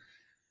now.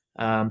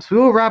 So we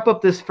will wrap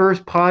up this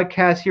first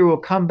podcast here. We'll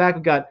come back.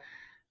 We've got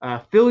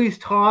Phillies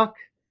talk,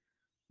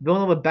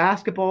 Villanova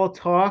basketball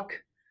talk,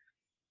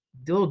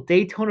 little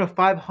Daytona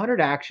 500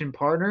 action,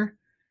 partner,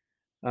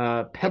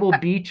 Pebble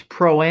Beach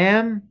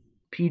Pro-Am,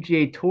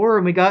 PGA Tour,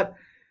 and we got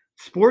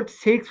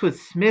sports takes with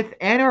Smith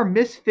and our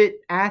Misfit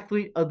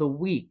Athlete of the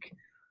Week.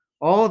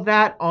 All of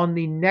that on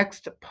the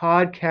next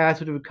podcast,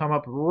 which would come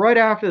up right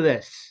after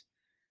this.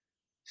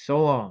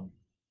 So long.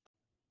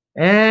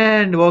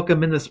 And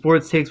welcome into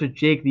Sports Takes with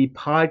Jake, the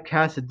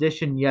podcast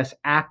edition. Yes,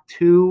 Act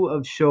 2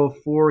 of Show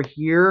 4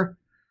 here.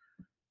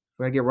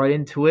 We're going to get right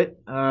into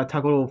it. Talk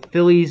a little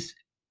Phillies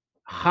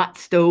hot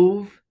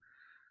stove.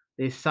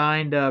 They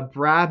signed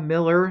Brad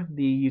Miller,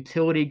 the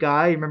utility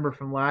guy. Remember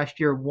from last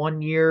year,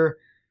 1 year,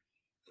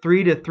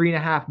 $3 to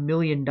 $3.5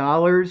 million.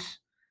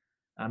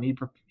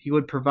 He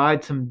would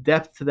provide some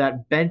depth to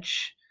that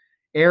bench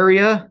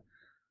area.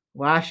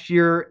 Last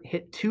year,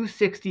 hit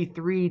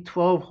 .263,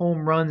 12 home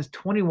runs,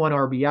 21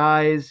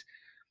 RBIs,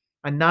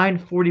 a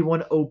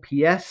 .941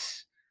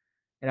 OPS,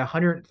 and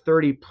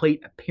 130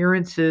 plate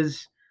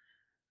appearances.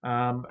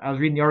 I was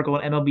reading the article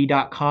on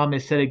MLB.com.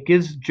 It said it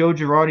gives Joe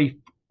Girardi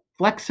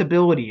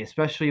flexibility,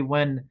 especially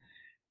when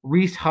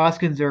Rhys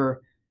Hoskins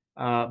or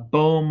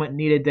Bohm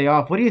need a day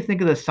off. What do you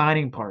think of the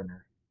signing,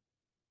 partner?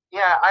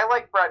 Yeah, I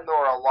like Brad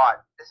Miller a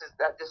lot. This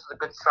is a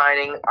good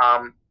signing.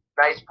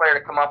 Nice player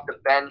to come off the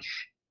bench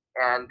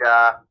and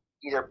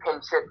either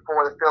pinch hit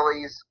for the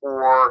Phillies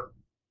or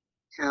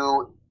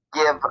to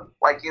give,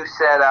 like you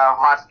said,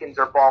 Hoskins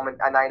or Bohm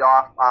a night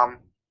off.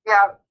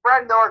 Yeah,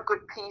 Brad Miller,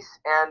 good piece,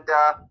 and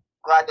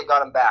glad they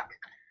got him back.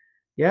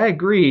 Yeah, I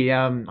agree.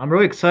 I'm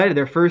really excited.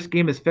 Their first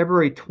game is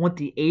February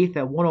 28th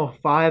at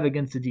 1:05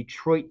 against the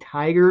Detroit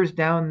Tigers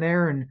down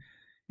there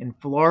in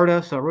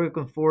Florida. So I'm really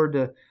looking forward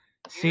to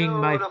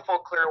seeing beautiful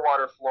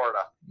Clearwater, Florida.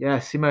 Yeah,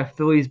 see my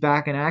Phillies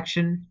back in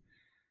action.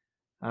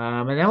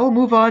 And then we'll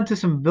move on to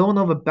some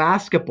Villanova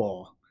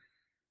basketball.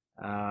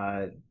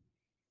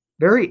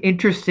 Very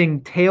interesting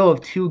tale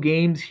of two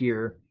games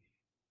here.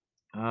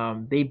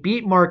 They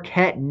beat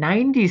Marquette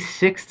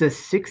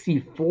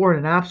 96-64 in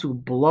an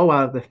absolute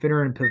blowout at the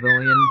Finneran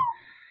Pavilion.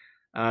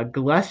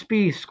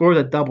 Gillespie scored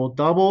a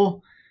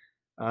double-double.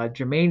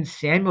 Jermaine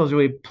Samuels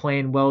really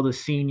playing well, the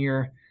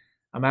senior,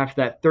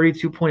 after that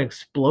 32-point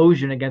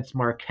explosion against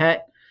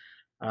Marquette.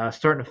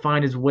 Starting to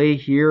find his way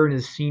here in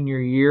his senior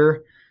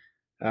year.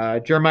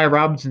 Jeremiah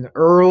Robinson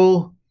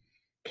Earl,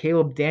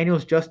 Caleb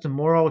Daniels, Justin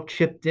Morrill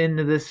chipped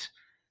into this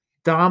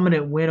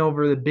dominant win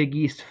over the Big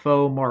East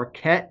foe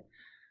Marquette.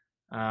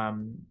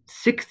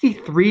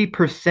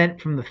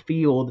 63% from the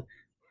field,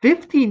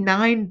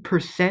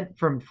 59%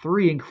 from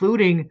three,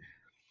 including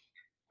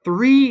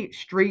three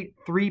straight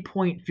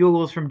 3-point field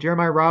goals from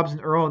Jeremiah Robinson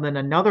Earl, and then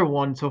another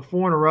one, so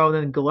four in a row. And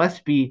then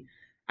Gillespie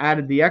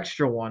added the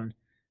extra one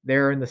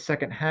there in the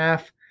second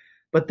half.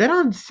 But then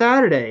on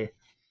Saturday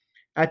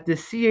at the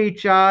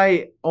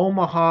CHI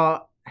Omaha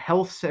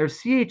Health Center,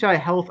 CHI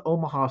Health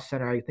Omaha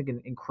Center, I think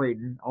in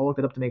Creighton. I'll look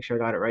it up to make sure I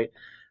got it right.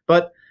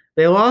 But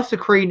they lost to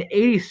Creighton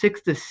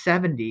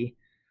 86-70.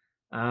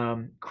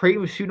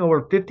 Creighton was shooting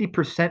over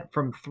 50%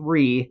 from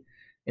three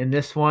in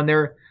this one.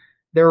 They're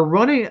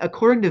running,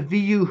 according to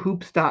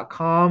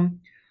VUHoops.com,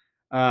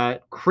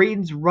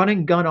 Creighton's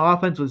running gun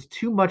offense was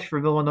too much for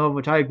Villanova,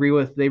 which I agree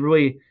with.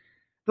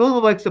 Villanova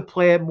likes to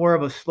play at more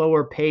of a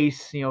slower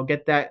pace,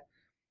 get that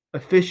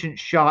efficient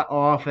shot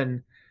off,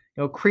 and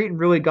Creighton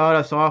really got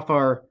us off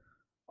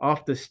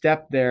the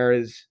step there.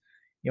 As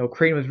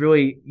Creighton was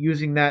really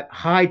using that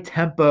high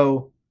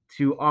tempo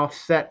to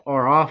offset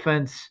our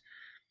offense,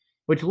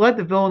 which led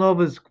to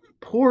Villanova's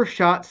poor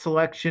shot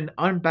selection,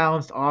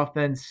 unbalanced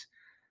offense.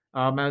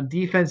 On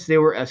defense, they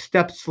were a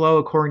step slow,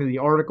 according to the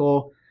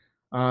article.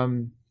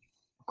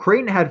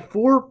 Creighton had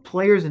four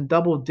players in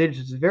double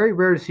digits. It's very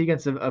rare to see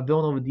against a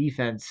Villanova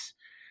defense.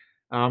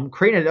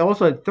 Creighton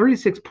also had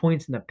 36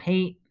 points in the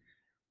paint.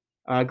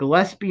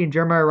 Gillespie and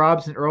Jeremiah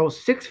Robinson Earl,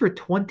 6 for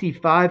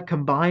 25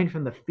 combined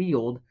from the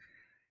field.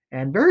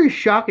 And very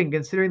shocking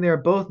considering they're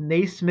both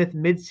Naismith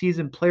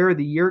Midseason Player of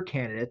the Year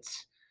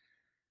candidates.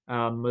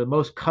 The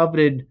most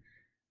coveted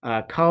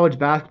college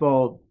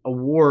basketball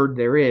award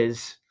there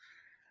is.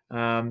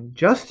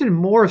 Justin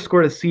Moore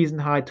scored a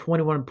season-high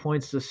 21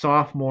 points as a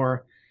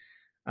sophomore.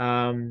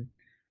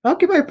 I'll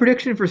give my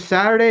prediction for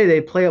Saturday.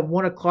 They play at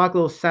 1 o'clock, a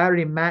little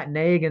Saturday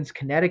matinee against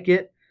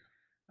Connecticut.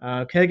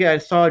 Connecticut, I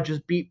saw,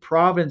 just beat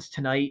Providence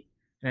tonight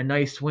in a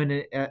nice win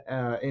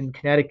in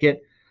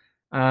Connecticut.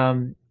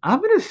 I'm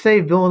going to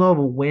say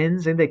Villanova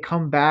wins. I think they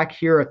come back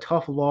here, a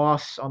tough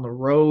loss on the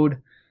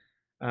road.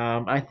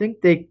 I think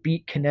they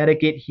beat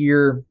Connecticut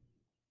here.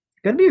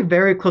 Going to be a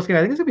very close game.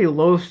 I think it's going to be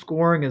low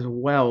scoring as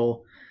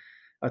well.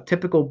 A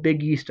typical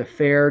Big East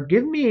affair.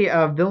 Give me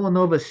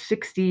Villanova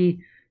 60,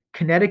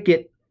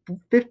 Connecticut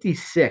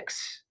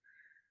 56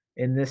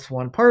 in this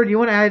one. Parker, do you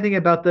want to add anything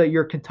about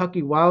your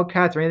Kentucky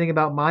Wildcats or anything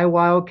about my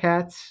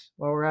Wildcats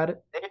while we're at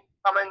it? They're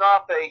coming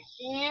off a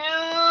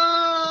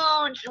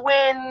huge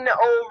win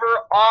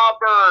over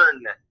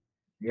Auburn.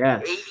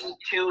 Yes.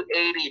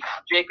 82-80.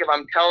 Jacob,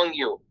 I'm telling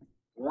you,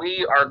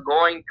 we are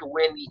going to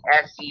win the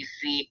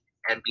SEC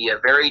and be a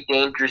very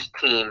dangerous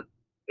team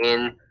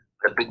in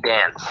the Big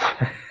Dance.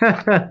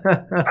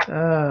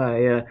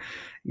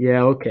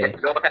 Yeah, okay.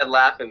 Go ahead,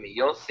 laugh at me.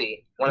 You'll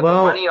see. Want to put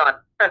money on?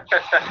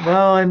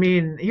 Well, I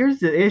mean, here's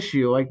the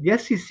issue. Like, the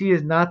SEC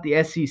is not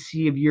the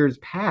SEC of years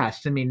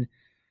past. I mean,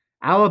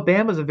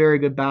 Alabama's a very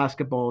good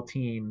basketball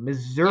team.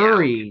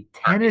 Missouri,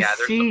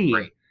 Tennessee.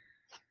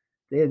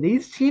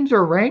 These teams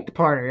are ranked,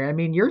 partner. I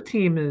mean, your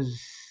team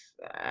is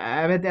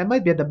that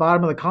might be at the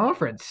bottom of the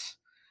conference.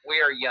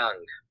 We are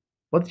young.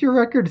 What's your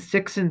record?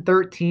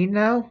 6-13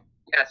 now?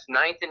 Yes,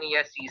 9th in the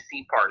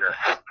SEC, partner.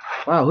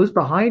 Wow, who's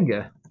behind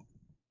you?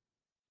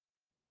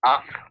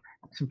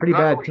 Some pretty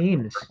bad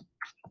teams.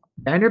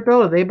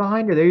 Vanderbilt, are they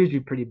behind you? They're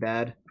usually pretty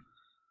bad.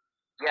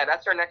 Yeah,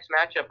 that's our next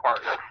matchup,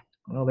 partner.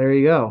 Well, there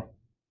you go.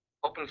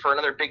 Hoping for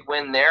another big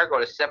win there. Go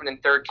to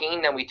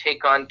 7-13. Then we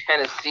take on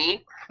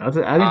Tennessee. I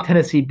think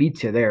Tennessee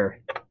beats you there.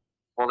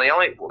 Well, they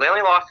only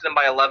lost to them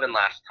by 11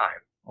 last time.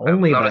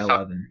 Only by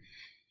 11.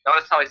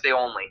 Notice how I say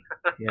only.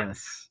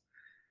 Yes.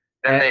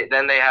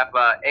 Then they have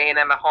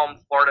A&M at home,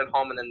 Florida at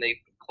home, and then they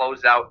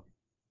close out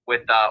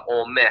with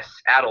Ole Miss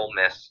at Ole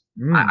Miss.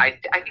 I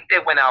think they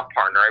went out,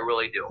 partner. I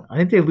really do. I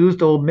think they lose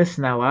to Ole Miss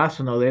in that last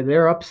one, though.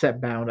 They're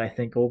upset bound. I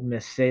think Ole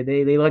Miss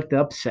they like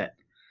the upset,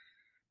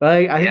 but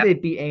I think they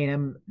beat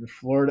A&M in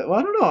Florida. Well,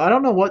 I don't know. I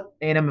don't know what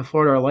A&M and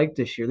Florida are like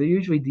this year. They're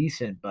usually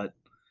decent, but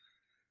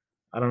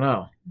I don't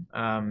know.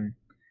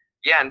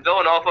 Yeah, and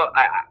Villanova,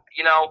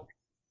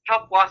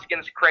 tough loss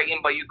against Creighton,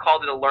 but you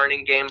called it a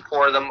learning game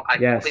for them. I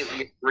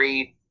completely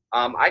agree.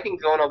 I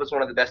think Villanova is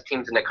one of the best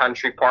teams in the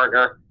country,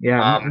 partner.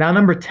 Yeah, now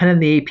number 10 in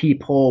the AP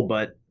poll,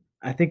 but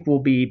I think we'll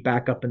be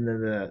back up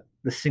into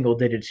the single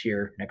digits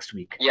here next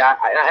week. Yeah,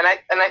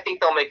 and I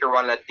think they'll make a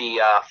run at the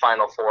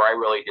Final Four. I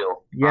really do.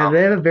 Yeah,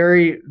 they have a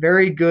very,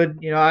 very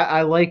good.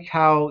 I like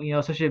how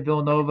especially at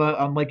Villanova,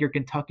 unlike your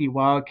Kentucky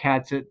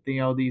Wildcats,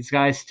 these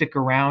guys stick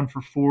around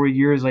for 4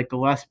 years. Like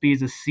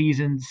Gillespie's a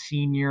seasoned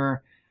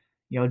senior.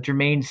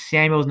 Jermaine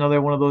Samuel's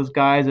another one of those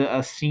guys,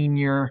 a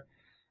senior.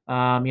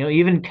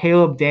 Even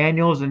Caleb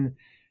Daniels and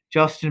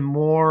Justin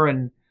Moore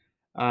and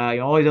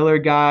all these other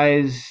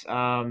guys,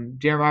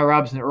 Jeremiah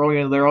Robinson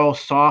earlier, they're all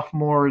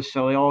sophomores,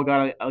 so they all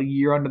got a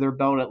year under their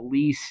belt at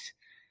least.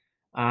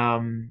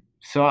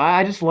 So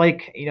I just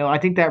like, I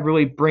think that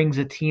really brings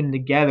a team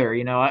together.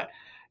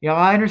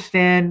 I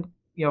understand,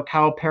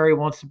 Cal Perry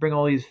wants to bring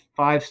all these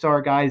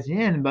 5-star guys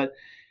in, but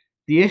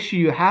the issue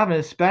you have, and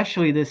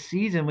especially this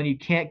season when you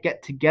can't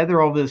get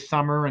together over the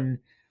summer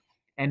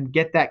and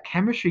get that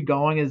chemistry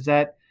going, is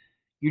that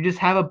you just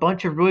have a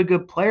bunch of really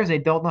good players. They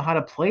don't know how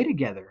to play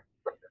together.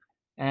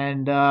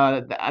 And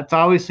that's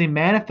obviously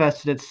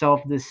manifested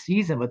itself this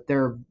season, but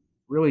they're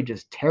really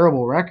just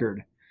terrible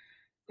record.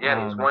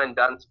 Yeah, he's one and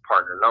done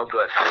partner, no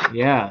good.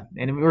 Yeah,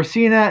 and we're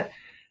seeing that.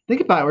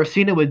 Think about it. We're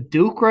seeing it with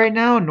Duke right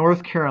now,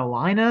 North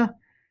Carolina. I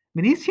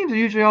mean, these teams are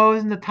usually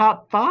always in the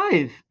top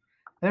 5.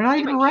 They're not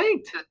even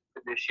ranked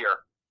this year.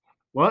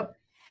 What?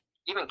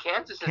 Even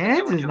Kansas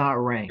is not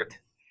ranked.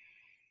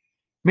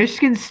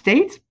 Michigan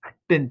State's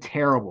been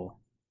terrible.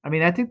 I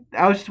mean, I think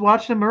I was just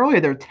watching them earlier.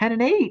 They're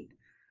 10-8,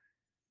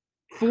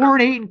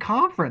 4-8 in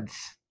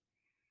conference.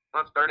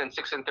 Well, 3rd and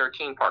 6 and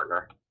 13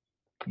 partner.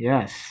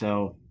 Yes,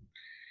 so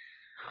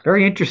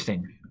very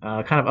interesting.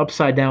 Kind of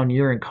upside down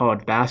year in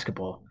college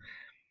basketball.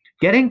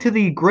 Getting to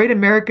the Great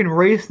American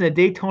Race in the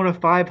Daytona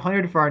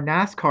 500 for our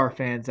NASCAR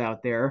fans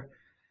out there.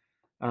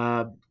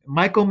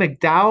 Michael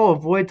McDowell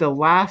avoids a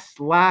last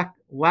lap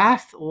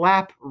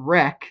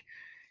wreck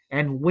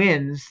and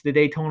wins the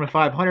Daytona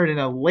 500 in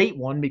a late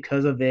one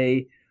because of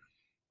a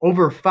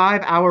over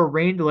 5-hour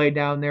rain delay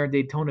down there in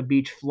Daytona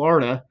Beach,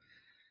 Florida.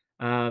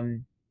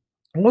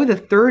 Only the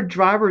 3rd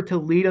driver to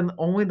lead on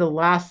only the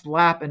last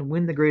lap and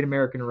win the Great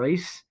American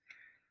Race.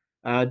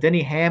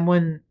 Denny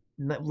Hamlin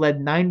led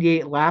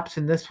 98 laps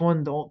in this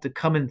one to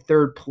come in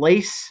 3rd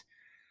place.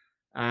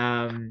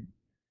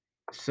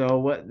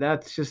 So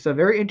that's just a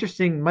very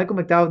interesting. Michael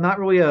McDowell, not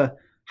really a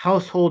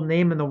household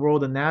name in the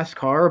world of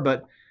NASCAR,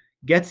 but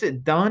gets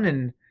it done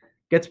and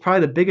gets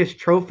probably the biggest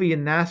trophy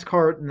in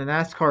NASCAR in the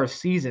NASCAR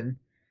season,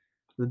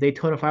 the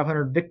Daytona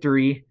 500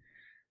 victory.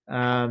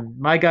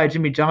 My guy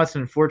Jimmie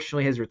Johnson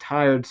unfortunately has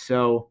retired,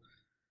 so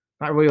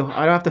not really.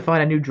 I don't have to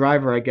find a new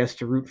driver, I guess,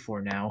 to root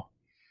for now.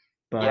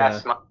 But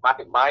yes,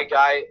 my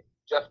guy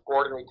Jeff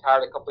Gordon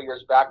retired a couple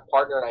years back,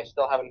 partner, and I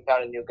still haven't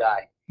found a new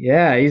guy.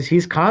 Yeah, he's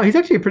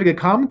actually a pretty good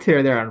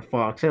commentator there on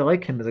Fox. I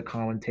like him as a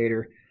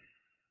commentator.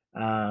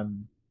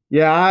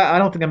 Yeah, I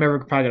don't think I'm ever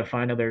probably gonna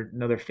find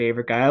another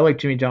favorite guy. I like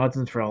Jimmie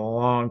Johnson for a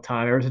long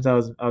time, ever since I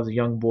was a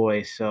young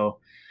boy. So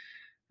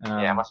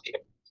yeah, must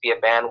be a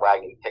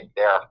bandwagon pick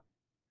there.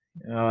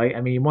 I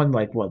mean, he won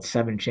like what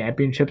 7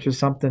 championships or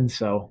something.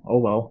 So oh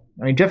well.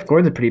 I mean, Jeff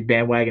Gordon's a pretty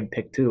bandwagon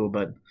pick too,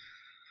 but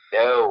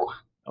no.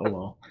 Oh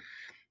well.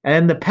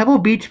 And the Pebble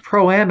Beach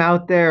Pro-Am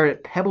out there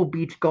at Pebble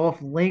Beach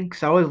Golf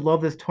Links. I always love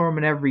this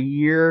tournament every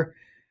year.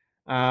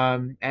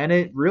 And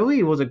it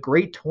really was a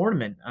great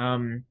tournament.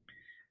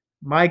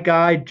 My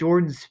guy,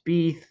 Jordan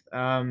Spieth,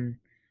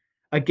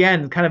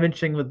 again, kind of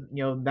interesting with,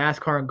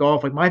 NASCAR and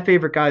golf. Like, my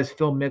favorite guy is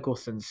Phil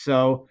Mickelson.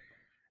 So,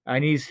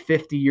 and he's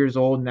 50 years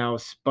old now,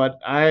 but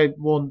I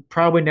will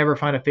probably never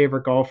find a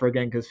favorite golfer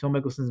again because Phil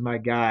Mickelson's my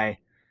guy.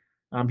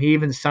 He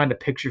even signed a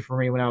picture for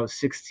me when I was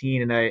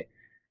 16, and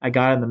I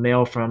got it in the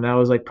mail from him. That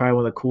was like probably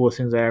one of the coolest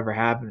things I ever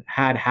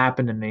had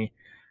happen to me.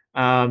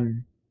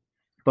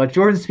 But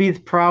Jordan Spieth's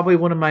probably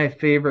one of my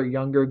favorite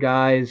younger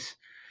guys.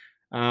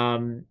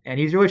 And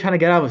he's really trying to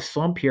get out of a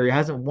slump here. He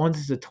hasn't won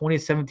since the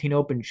 2017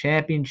 Open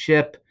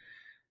Championship.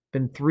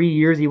 Been 3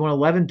 years. He won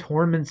 11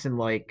 tournaments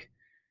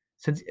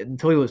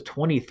until he was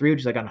 23,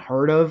 which is like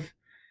unheard of.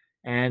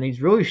 And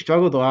he's really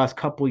struggled the last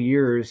couple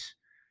years.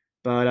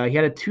 But he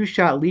had a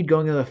 2-shot lead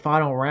going into the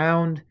final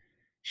round.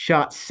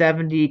 Shot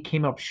 70,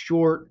 came up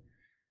short.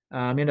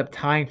 Ended up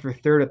tying for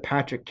 3rd with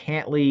Patrick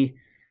Cantlay.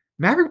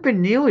 Maverick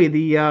McNealy,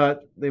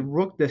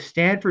 the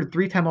Stanford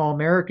 3-time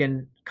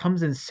All-American,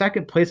 comes in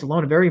 2nd place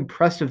alone. A very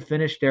impressive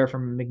finish there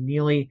from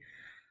McNealy.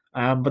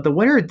 But the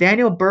winner,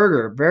 Daniel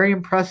Berger, very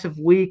impressive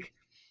week.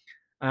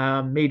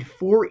 Made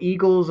 4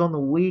 eagles on the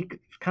week.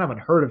 Kind of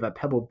unheard of at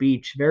Pebble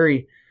Beach.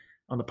 Very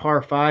on the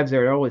par 5s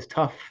there. They're always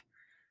tough.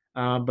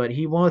 But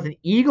he won with an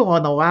eagle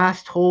on the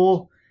last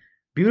hole.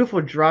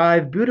 Beautiful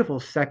drive, beautiful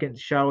second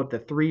shot with the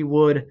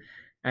 3-wood,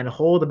 and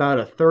hold about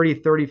a 30,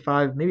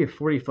 35, maybe a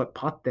 40-foot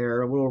putt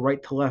there, a little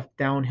right to left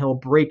downhill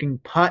breaking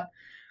putt.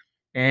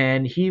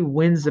 And he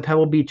wins the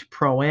Pebble Beach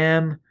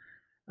Pro-Am.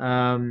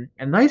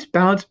 A nice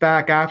bounce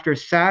back after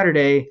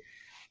Saturday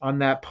on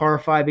that par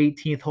 5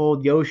 18th hole.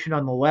 The ocean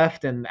on the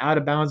left and out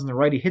of bounds on the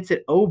right. He hits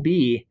it OB,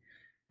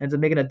 ends up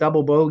making a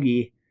double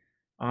bogey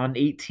on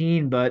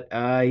 18, but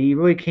he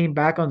really came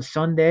back on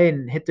Sunday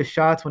and hit the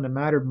shots when it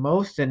mattered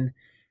most, and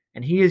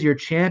he is your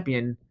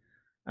champion.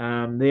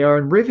 They are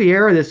in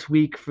Riviera this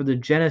week for the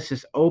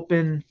Genesis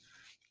Open.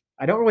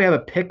 I don't really have a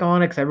pick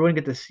on it because I really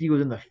didn't get to see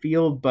who's in the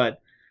field,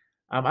 but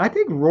I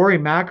think Rory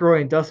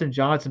McIlroy and Dustin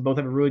Johnson both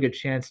have a really good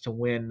chance to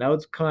win. That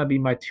would kind of be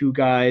my 2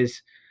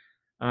 guys.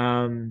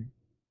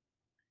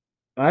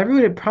 I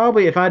really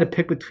probably, if I had to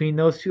pick between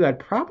those two, I'd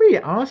probably,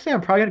 honestly,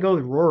 I'm probably gonna go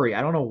with Rory.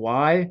 I don't know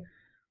why.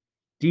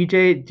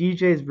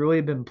 DJ's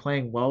really been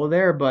playing well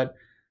there, but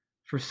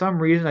for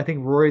some reason, I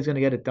think Rory's gonna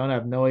get it done. I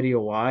have no idea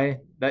why.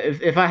 But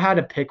if I had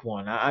to pick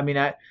one, I mean,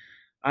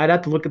 I'd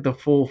have to look at the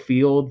full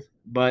field,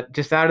 but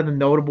just out of the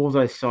notables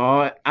I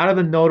saw,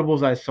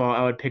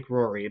 I would pick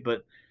Rory.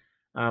 But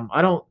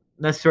I don't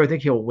necessarily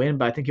think he'll win,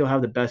 but I think he'll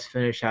have the best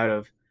finish out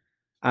of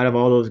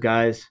all those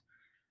guys.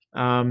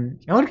 I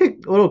want to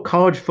get a little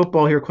college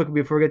football here quickly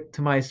before we get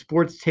to my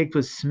sports takes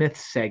with Smith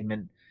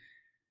segment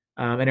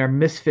and our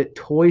Misfit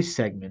Toys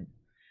segment.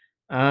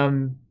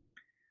 Um,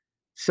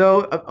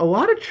 so a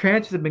lot of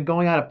transfers have been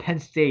going out of Penn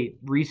State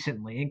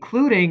recently,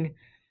 including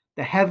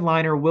the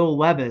headliner Will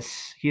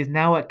Levis. He is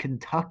now at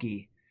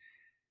Kentucky.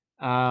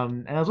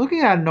 And I was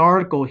looking at an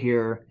article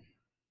here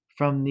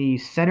from the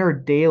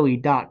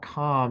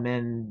centerdaily.com,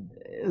 and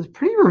it was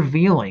pretty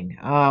revealing.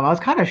 I was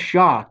kind of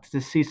shocked to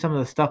see some of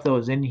the stuff that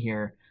was in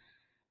here.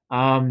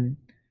 Um,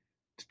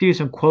 to give you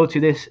some quotes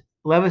here, this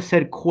Levis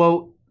said,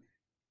 quote,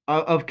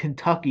 of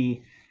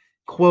Kentucky,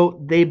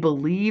 quote, they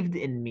believed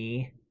in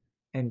me,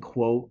 end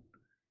quote.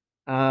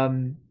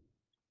 Um,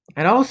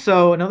 and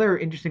also another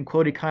interesting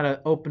quote he kind of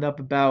opened up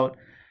about.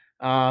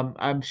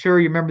 I'm sure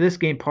you remember this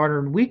game, partner.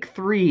 In week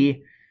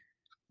 3,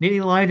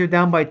 Nittany Lions are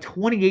down by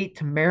 28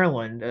 to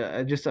Maryland.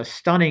 Just a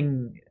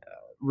stunning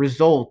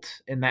result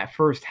in that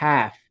first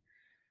half.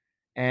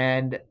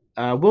 And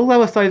Will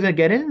Levis thought he was going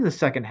to get in the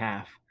second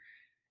half.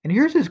 And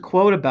here's his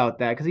quote about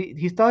that, because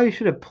he thought he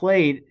should have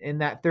played in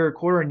that third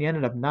quarter, and he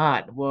ended up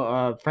not.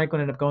 Well, Franklin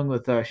ended up going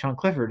with Sean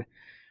Clifford.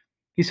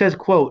 He says,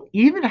 quote,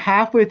 even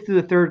halfway through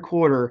the third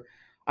quarter,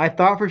 I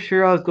thought for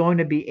sure I was going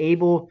to be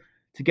able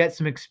to get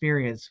some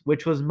experience,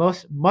 which was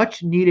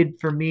much needed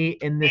for me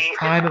in this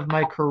time of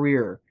my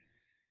career.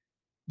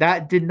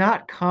 That did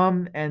not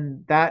come,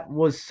 and that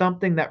was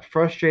something that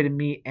frustrated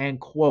me, end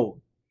quote.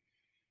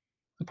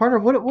 Partner,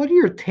 what are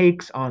your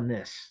takes on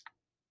this?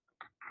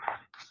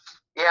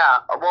 Yeah,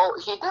 well,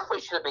 he definitely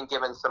should have been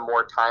given some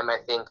more time, I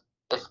think,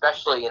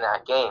 especially in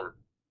that game.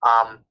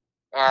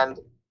 And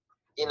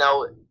you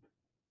know,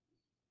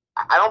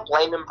 I don't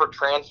blame him for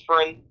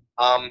transferring.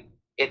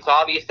 It's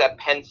obvious that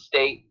Penn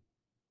State,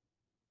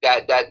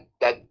 that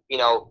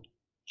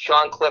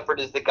Sean Clifford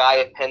is the guy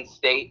at Penn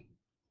State,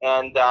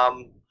 and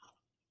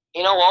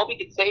all we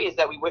could say is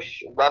that we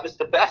wish Levis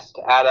the best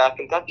at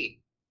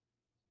Kentucky.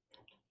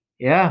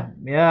 Yeah,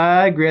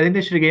 I agree. I think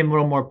they should have gave him a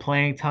little more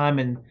playing time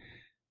and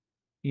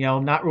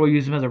not really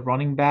use him as a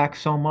running back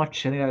so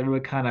much. I think that really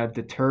kind of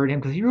deterred him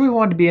because he really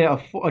wanted to be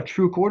a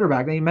true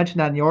quarterback. And he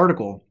mentioned that in the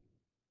article,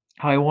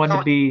 how he wanted to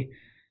So be, you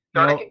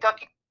start at know,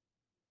 Kentucky.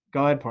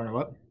 go ahead, partner.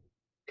 What?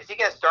 Is he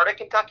going to start at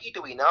Kentucky?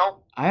 Do we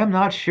know? I am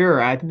not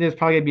sure. I think there's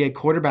probably going to be a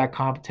quarterback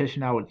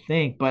competition, I would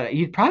think, but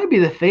he'd probably be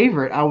the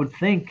favorite, I would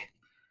think.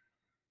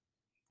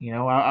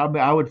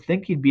 I would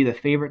think he'd be the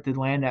favorite to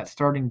land that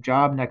starting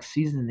job next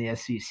season in the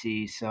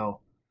SEC.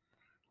 So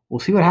we'll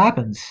see what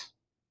happens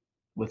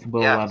with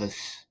Will Yes.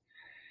 Levis.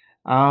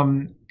 I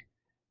want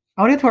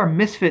to get to our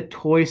Misfit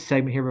Toys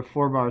segment here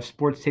before our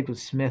sports take with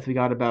Smith. We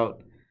got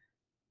about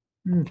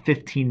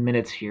 15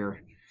 minutes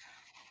here.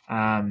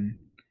 Um,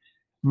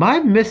 my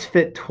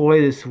Misfit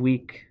toy this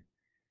week,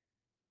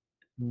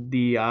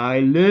 the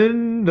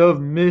Island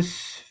of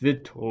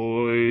Misfit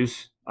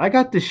Toys. I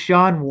got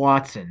Deshaun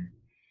Watson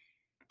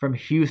from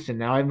Houston.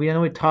 Now, we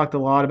know we talked a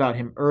lot about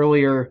him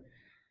earlier,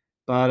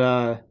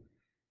 but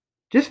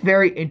just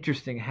very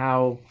interesting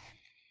how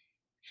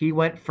he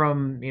went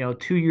from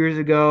 2 years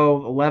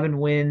ago, 11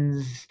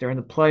 wins during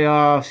the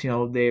playoffs.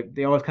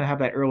 They always kind of have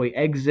that early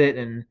exit,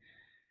 and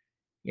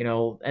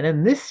and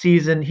then this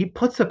season he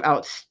puts up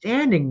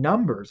outstanding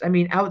numbers. I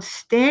mean,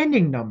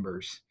 outstanding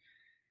numbers.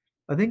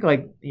 I think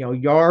like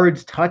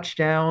yards,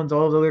 touchdowns,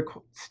 all those other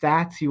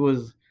stats. He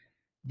was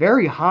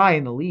very high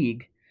in the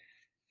league,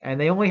 and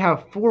they only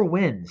have 4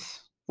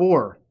 wins.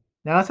 Four.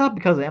 Now that's not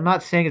because I'm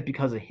not saying it's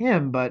because of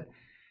him, but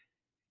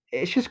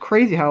it's just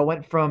crazy how it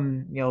went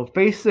from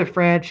face of the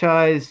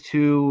franchise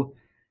to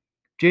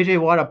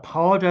JJ Watt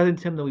apologizing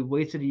to him that we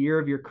wasted a year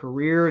of your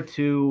career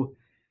to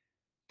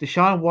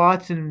Deshaun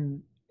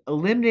Watson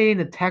eliminating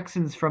the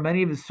Texans from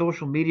any of his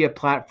social media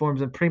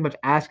platforms and pretty much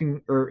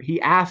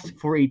he asked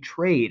for a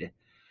trade.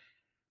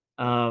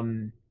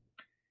 Um,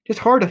 just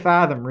hard to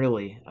fathom,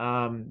 really.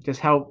 Just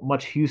how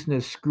much Houston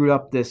has screwed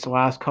up this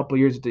last couple of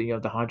years.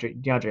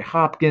 DeAndre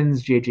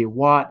Hopkins, J.J.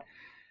 Watt,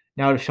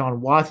 now Deshaun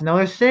Watson. Now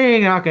they're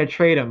saying they're not going to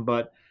trade him,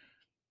 but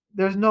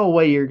there's no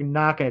way you're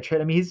not going to trade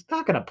him. I mean, he's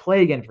not going to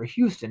play again for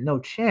Houston, no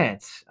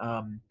chance.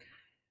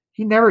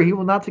 He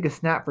will not take a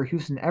snap for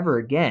Houston ever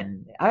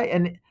again.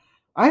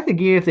 I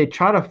think if they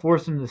try to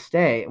force him to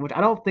stay, which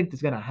I don't think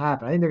is going to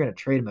happen, I think they're going to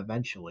trade him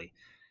eventually.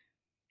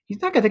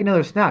 He's not going to take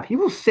another snap. He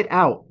will sit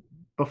out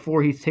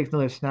before he takes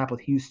another snap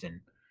with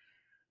Houston.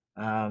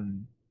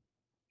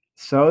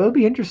 So it'll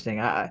be interesting.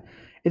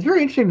 It's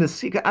very interesting to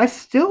see.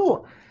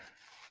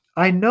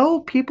 I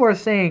know people are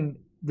saying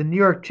the New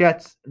York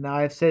Jets. Now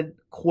I've said,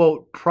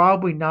 quote,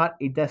 probably not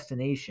a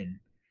destination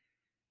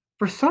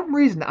For some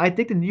reason, I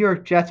think the New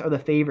York Jets are the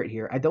favorite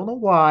here. I don't know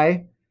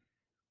why,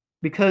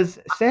 because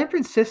San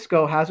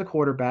Francisco has a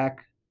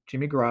quarterback,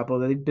 Jimmy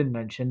Garoppolo, that they've been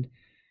mentioned.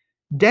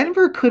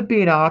 Denver could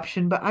be an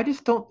option, but I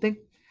just don't think.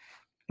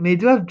 I mean, they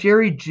do have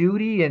Jerry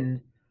Judy and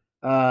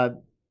uh,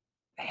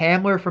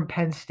 Hamler from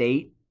Penn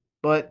State,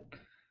 but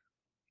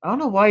I don't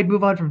know why he'd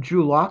move on from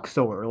Drew Lock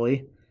so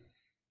early.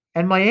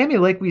 And Miami,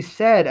 like we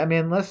said, I mean,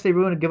 unless they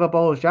really want to give up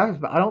all those drafts,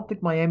 but I don't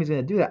think Miami's going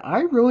to do that.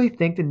 I really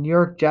think the New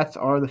York Jets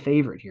are the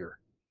favorite here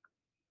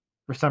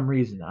for some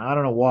reason. I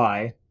don't know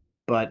why,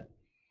 but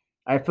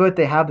I feel like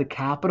they have the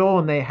capital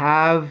and they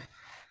have,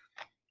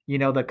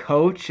 the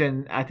coach,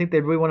 and I think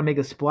they really want to make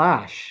a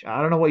splash.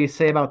 I don't know what you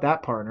say about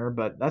that, partner,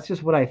 but that's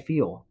just what I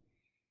feel.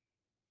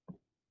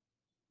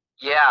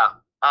 Yeah.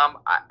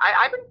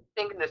 I've been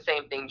thinking the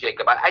same thing,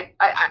 Jacob.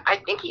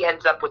 I think he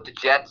ends up with the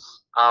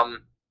Jets.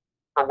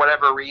 For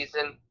whatever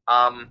reason.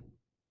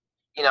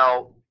 You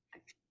know,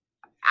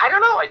 I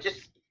don't know.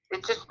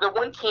 It's just the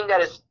one team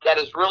that is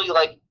really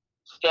like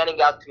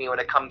standing out to me when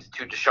it comes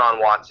to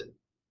Deshaun Watson.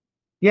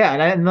 Yeah,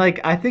 and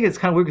I think it's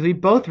kind of weird because we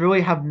both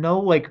really have no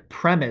like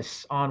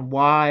premise on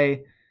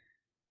why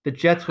the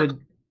Jets would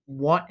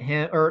want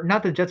him, or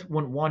not the Jets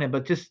wouldn't want him,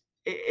 but just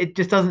it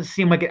just doesn't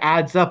seem like it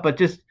adds up. But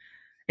just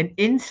an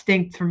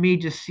instinct for me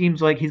just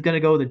seems like he's going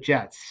to go with the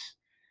Jets,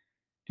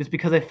 just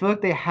because I feel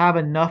like they have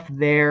enough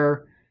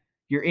there.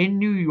 You're in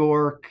New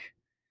York,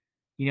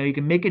 you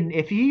can make it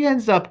if he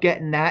ends up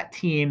getting that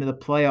team to the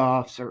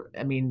playoffs, or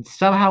I mean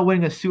somehow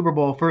winning a Super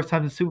Bowl, first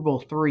time in Super Bowl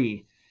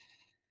three.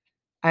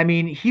 I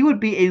mean, he would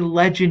be a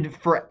legend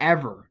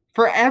forever,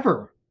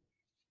 forever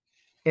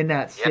in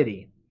that Yep.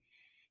 city,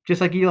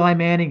 just like Eli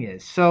Manning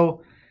is.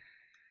 So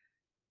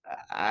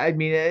I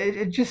mean,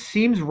 it just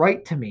seems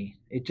right to me.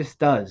 It just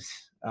does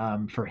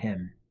for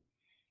him.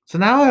 So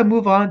now I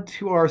move on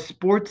to our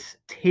sports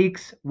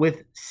takes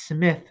with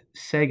Smith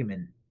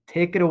segment.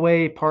 Take it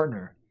away,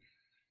 partner.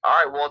 All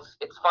right. Well,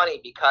 it's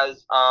funny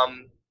because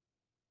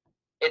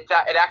it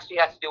actually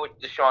has to do with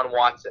Deshaun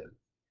Watson.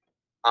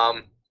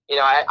 Um,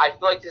 I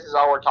feel like this is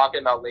all we're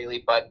talking about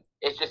lately, but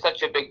it's just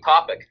such a big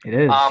topic. It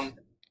is.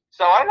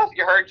 So I don't know if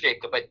you heard,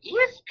 Jacob, but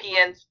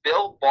ESPN's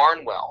Bill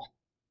Barnwell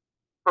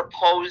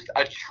proposed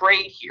a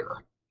trade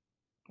here.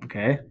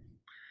 Okay.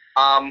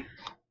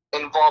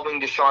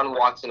 Involving Deshaun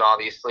Watson,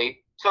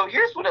 obviously. So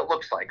here's what it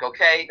looks like,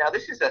 okay? Now,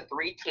 this is a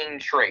 3-team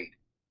trade.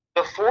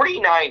 The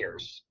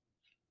 49ers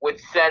would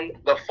send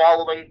the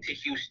following to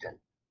Houston: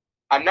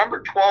 a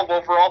number 12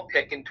 overall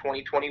pick in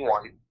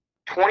 2021,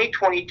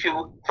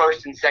 2022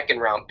 first and second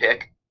round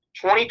pick,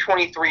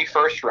 2023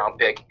 first round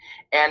pick,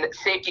 and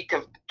safety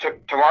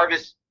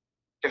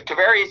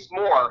Tavarius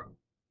Moore.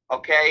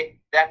 Okay,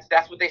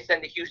 that's what they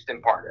send to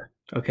Houston, partner.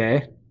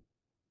 Okay.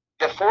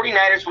 The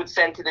 49ers would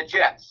send to the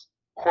Jets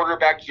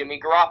quarterback Jimmy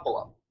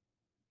Garoppolo.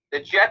 The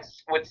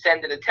Jets would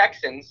send to the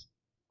Texans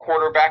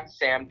quarterback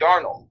Sam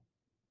Darnold.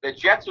 The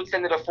Jets would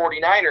send to the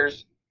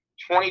 49ers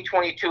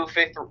 2022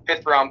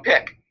 fifth round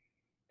pick.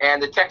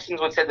 And the Texans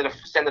would send to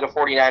the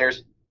 49ers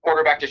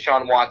quarterback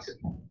Deshaun Watson.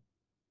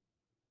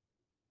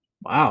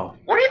 Wow.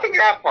 What do you think of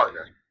that,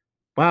 partner?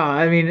 Wow.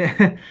 I mean,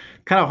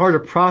 kind of hard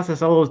to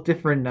process all those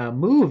different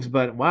moves,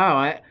 but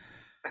wow,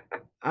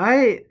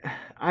 I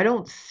I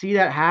don't see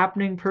that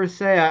happening per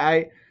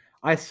se.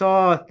 I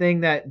saw a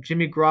thing that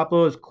Jimmy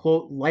Garoppolo is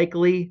quote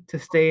likely to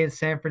stay in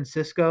San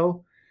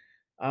Francisco.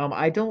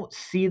 I don't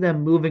see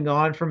them moving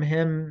on from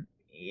him,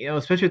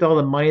 especially with all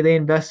the money they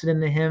invested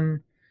into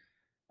him.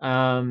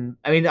 I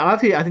mean,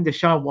 obviously, I think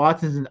Deshaun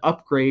Watson is an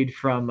upgrade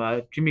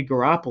from Jimmy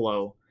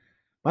Garoppolo.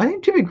 But I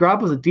think Jimmy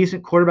Garoppolo is a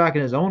decent quarterback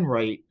in his own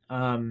right.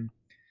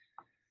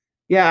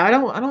 Yeah, I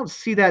don't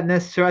see that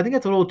necessarily. I think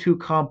that's a little too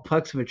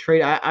complex of a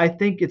trade. I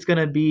think it's going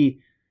to be.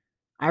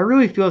 I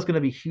really feel it's going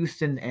to be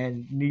Houston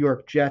and New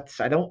York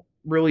Jets. I don't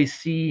really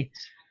see.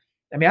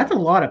 I mean, that's a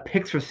lot of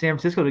picks for San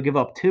Francisco to give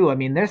up too. I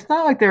mean, there's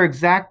not like they're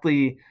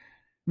exactly.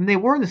 I mean, they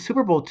were in the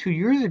Super Bowl 2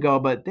 years ago,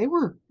 but they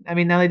were. I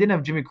mean, now they didn't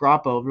have Jimmy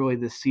Garoppolo really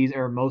this season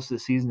or most of the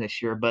season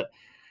this year, but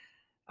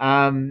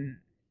um,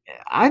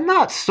 I'm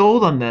not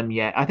sold on them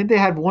yet. I think they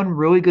had one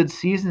really good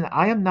season.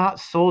 I am not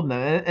sold on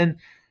them,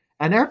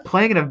 and they're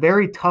playing in a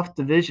very tough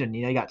division.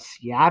 You got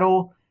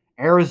Seattle,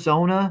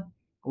 Arizona,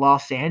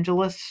 Los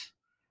Angeles.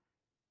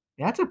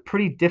 That's a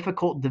pretty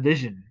difficult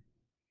division.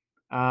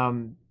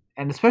 And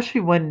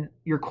especially when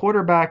your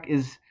quarterback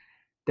is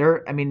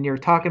there. I mean, you're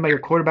talking about your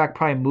quarterback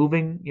probably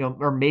moving,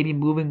 or maybe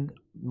moving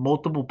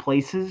multiple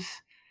places.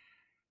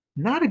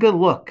 Not a good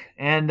look.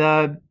 And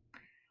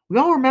we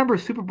all remember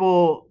Super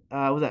Bowl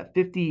was that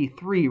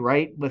 53,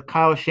 right, with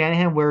Kyle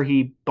Shanahan, where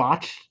he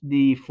botched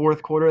the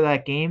fourth quarter of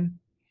that game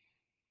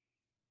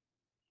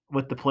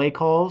with the play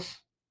calls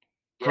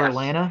for Yes.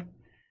 Atlanta,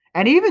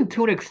 and even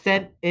to an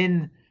extent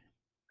in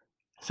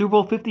Super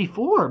Bowl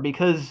 54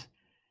 because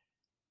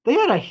they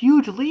had a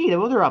huge lead.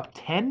 They're up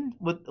 10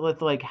 with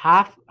like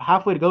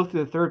halfway to go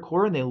through the third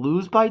quarter, and they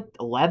lose by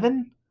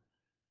 11.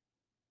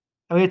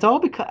 I mean, it's all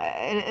because,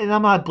 and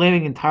I'm not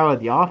blaming entirely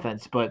the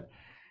offense, but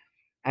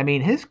I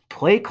mean, his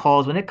play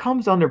calls when it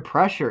comes under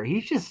pressure,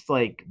 he's just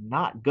like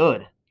not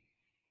good.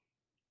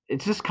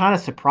 it's just kind of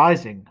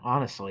surprising,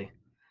 honestly.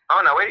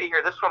 Oh no, wait to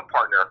hear this one,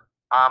 partner.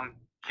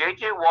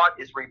 J.J. Watt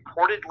is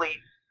reportedly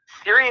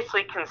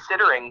seriously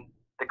considering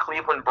the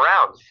Cleveland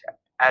Browns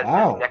as his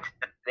Wow. next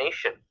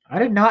destination. I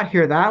did not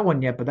hear that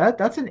one yet, but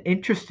that's an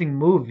interesting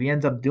move. He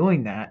ends up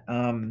doing that.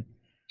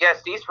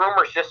 Yes, these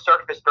rumors just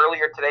surfaced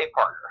earlier today,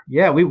 partner.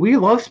 Yeah, we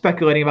love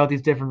speculating about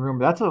these different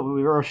rumors. That's what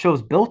our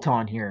show's built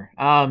on here.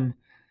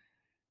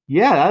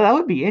 Yeah, that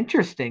would be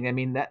interesting. I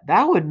mean,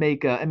 that would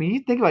make I mean, you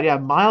think about it, yeah,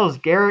 Miles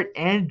Garrett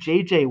and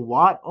J.J.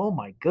 Watt. Oh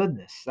my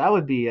goodness, that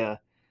would be a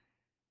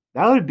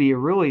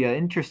really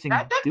interesting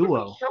That gives me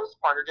duo. chills,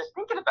 partner, just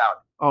thinking about it.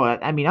 Oh,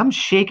 I mean, I'm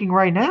shaking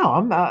right now.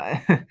 I'm not.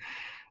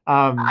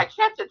 I um,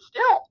 can't sit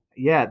still.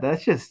 yeah,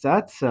 that's.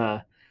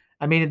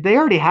 I mean, they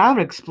already have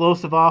an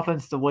explosive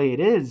offense the way it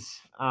is.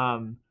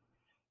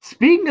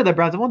 Speaking of the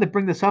Browns, I wanted to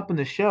bring this up in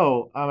the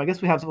show. I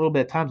guess we have a little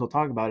bit of time, so we'll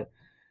talk about it.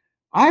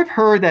 I've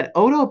heard that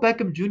Odell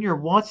Beckham Jr.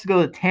 wants to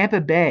go to Tampa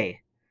Bay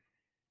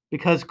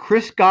because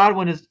Chris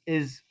Godwin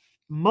is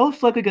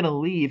most likely going to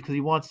leave because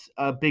he wants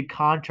a big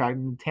contract,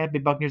 and the Tampa Bay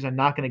Buccaneers are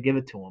not going to give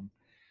it to him.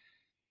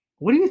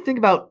 What do you think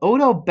about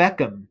Odell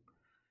Beckham?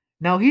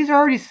 Now, he's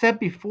already said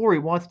before he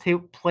wants to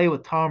play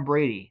with Tom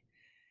Brady.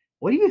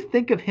 What do you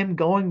think of him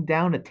going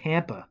down to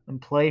Tampa and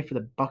play for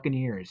the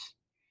Buccaneers?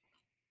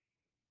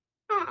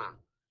 Hmm.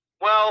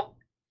 Well,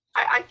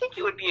 I think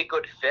it would be a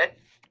good fit.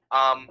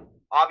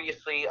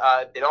 Obviously,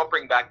 if they don't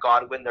bring back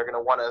Godwin, they're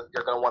gonna want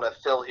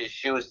to fill his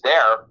shoes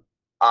there.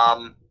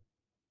 Um,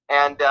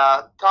 and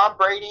Tom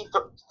Brady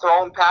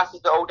throwing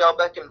passes to Odell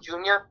Beckham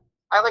Jr.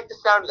 I like the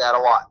sound of that a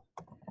lot.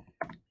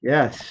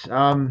 Yes.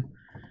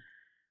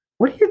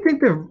 What do you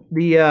think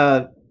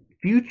the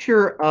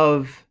future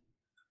of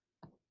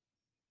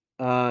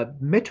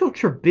Mitchell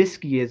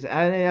Trubisky is?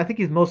 I think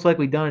he's most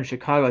likely done in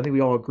Chicago. I think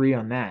we all agree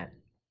on that.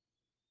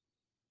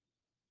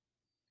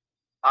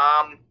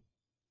 Um,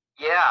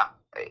 yeah,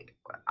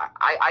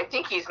 I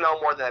think he's no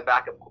more than a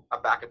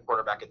backup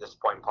quarterback at this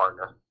point,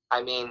 partner.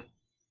 I mean,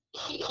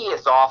 he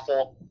is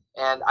awful,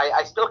 and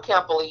I still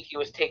can't believe he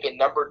was taken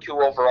number 2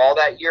 overall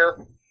that year.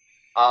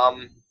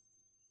 Um,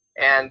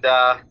 and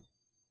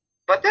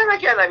but then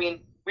again, I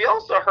mean, we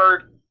also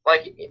heard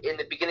like in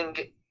the beginning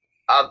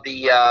of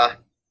the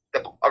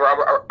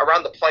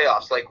around the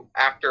playoffs, like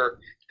after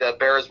the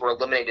Bears were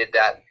eliminated,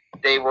 that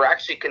they were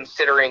actually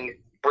considering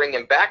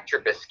bringing back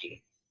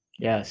Trubisky.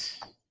 Yes.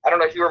 I don't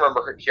know if you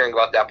remember hearing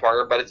about that,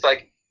 partner, but it's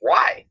like,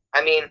 why?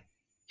 I mean,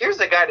 here's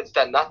a guy that's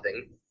done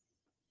nothing.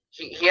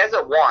 He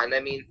hasn't won. I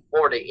mean,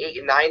 what were they,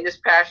 8-9 this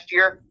past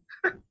year?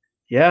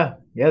 Yeah.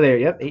 Yeah. There.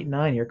 Yep.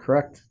 8-9. You're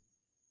correct.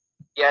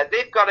 Yeah,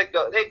 they've got to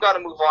go. They've got to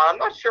move on. I'm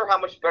not sure how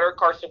much better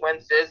Carson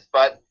Wentz is,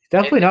 but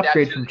Definitely an if that's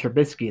upgrade from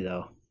Trubisky,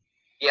 though.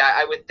 yeah,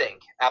 I would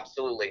think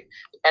absolutely.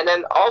 And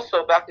then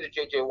also back to the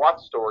J.J. Watt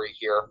story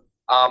here.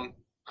 Um,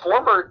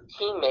 Former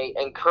teammate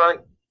and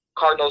current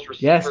Cardinals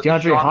Yes, receiver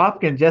DeAndre Deshaun.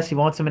 Hopkins. Yes, he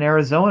wants him in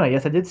Arizona.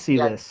 Yes, I did see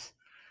Yeah, this.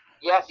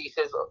 yes, he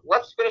says,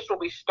 "Let's finish what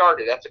we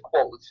started." That's a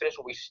quote. Let's finish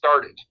what we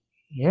started.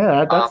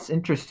 Yeah, Um, that's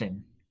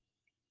interesting.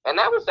 and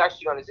that was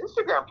actually on his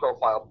Instagram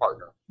profile,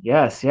 partner.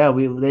 Yes, yeah,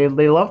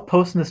 they love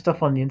posting this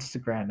stuff on the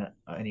Instagram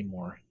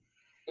anymore.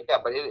 Yeah,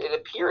 but it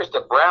appears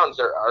the Browns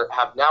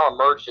have now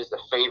emerged as the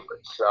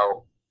favorites.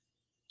 So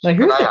Now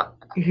keep an eye on.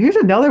 here's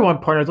another one,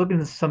 partner. I was looking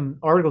at some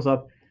articles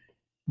up.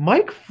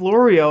 Mike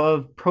Florio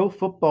of Pro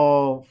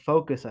Football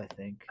Focus, I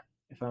think,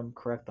 if I'm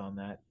correct on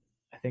that.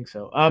 I think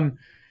so.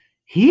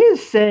 He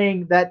is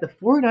saying that the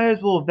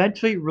 49ers will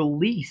eventually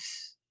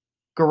release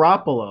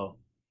Garoppolo.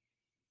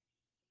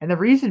 And the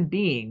reason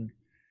being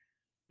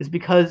is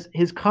because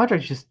his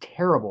contract is just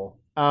terrible.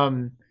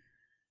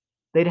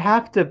 They'd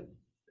have to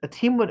a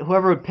team would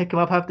whoever would pick him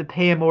up have to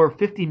pay him over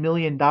 $50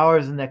 million in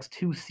the next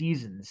 2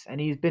 seasons,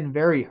 and he's been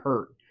very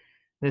hurt.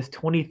 There's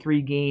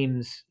 23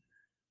 games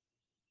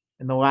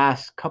in the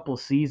last couple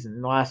seasons,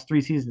 in the last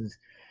 3 seasons.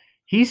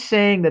 He's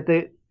saying that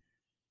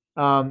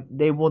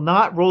they will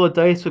not roll the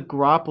dice with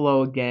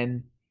Garoppolo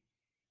again.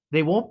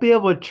 They won't be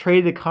able to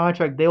trade the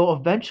contract. They will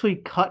eventually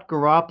cut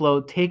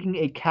Garoppolo, taking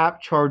a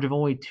cap charge of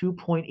only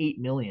 2.8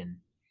 million.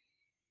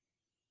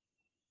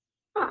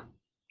 Huh.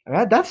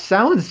 That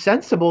sounds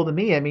sensible to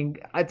me. I mean,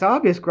 it's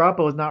obvious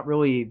Garoppolo is not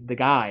really the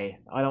guy.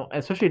 I don't,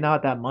 especially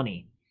not that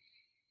money.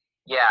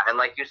 Yeah, and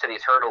like you said,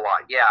 he's hurt a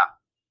lot. Yeah.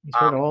 He's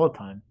hurt Um, all the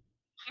time.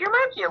 he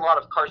reminds me a lot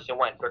of Carson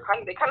Wentz.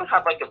 They kind of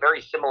have like a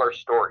very similar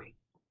story.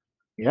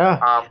 Yeah.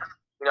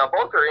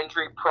 Both are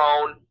injury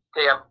prone.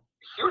 They have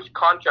huge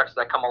contracts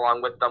that come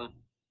along with them.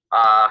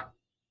 Uh,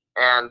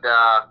 and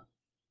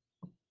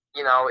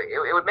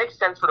it would make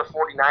sense for the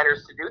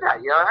 49ers to do that.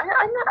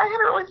 I haven't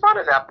really thought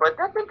of that, but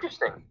that's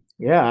interesting.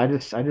 Yeah, I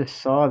just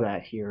saw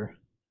that here.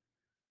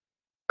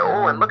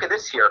 Oh, and look at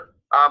this here.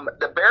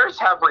 The Bears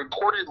have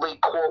reportedly,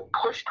 quote,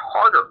 pushed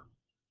harder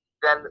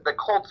than the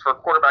Colts for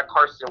quarterback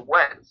Carson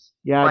Wentz.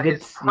 Yeah, But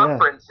his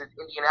preference is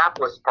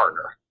Indianapolis,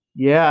 partner.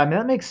 Yeah, I mean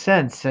that makes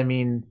sense. I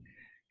mean,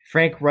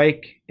 Frank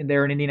Reich and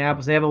they're in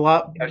Indianapolis. They have a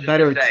lot I was just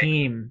better gonna say.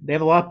 team. They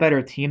have a lot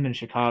better team than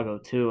Chicago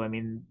too. I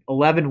mean,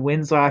 11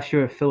 wins last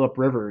year with Philip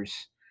Rivers.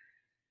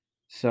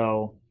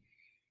 So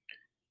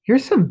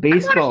Here's some I'm honestly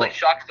baseball.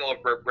 shocked Philip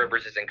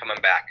Rivers isn't coming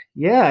back.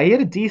 Yeah, he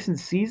had a decent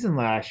season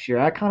last year.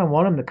 I kind of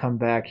want him to come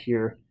back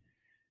here.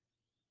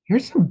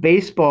 Here's some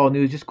baseball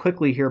news just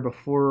quickly here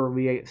before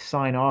we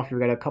sign off. We've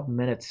got a couple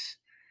minutes.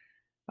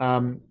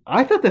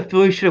 I thought the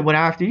Phillies should have went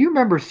after. You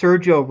remember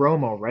Sergio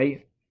Romo,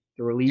 right?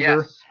 The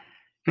reliever. Yes,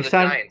 He for the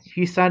signed Giants.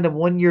 he signed a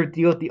 1 year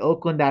deal with the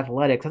Oakland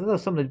Athletics. I thought that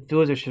was something the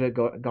Phillies should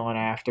have gone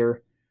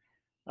after.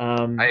 I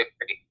Um, agree.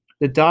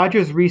 the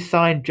Dodgers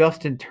re-signed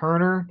Justin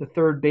Turner, the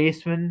third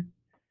baseman.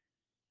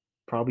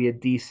 Probably a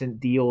decent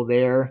deal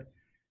there.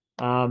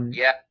 Um,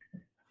 Yeah,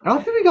 I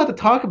don't think we got to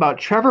talk about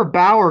Trevor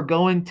Bauer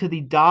going to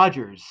the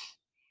Dodgers.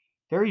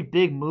 Very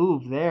big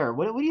move there.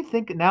 What do you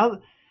think now?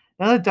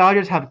 Now the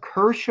Dodgers have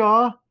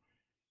Kershaw,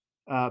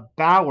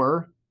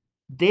 Bauer,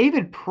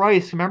 David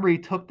Price. Remember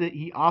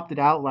he opted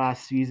out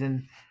last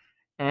season,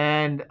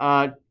 and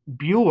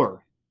Bueller.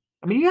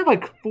 I mean, you have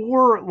like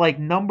four like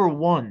number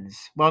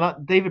ones. Well,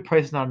 not David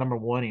Price is not number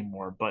one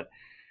anymore, but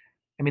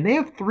I mean they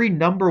have three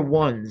number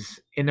ones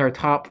in their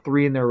top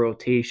three in their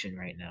rotation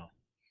right now.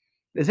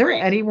 Is there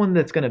crazy. anyone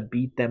that's going to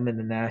beat them in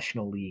the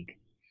National League?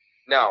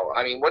 No,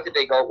 I mean, what did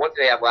they go? What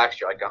did they have last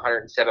year? Like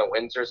 107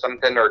 wins or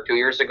something, or 2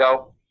 years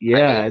ago? I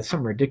Yeah, mean, it's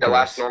something the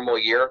last ridiculous. normal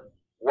year.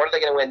 What are they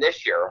going to win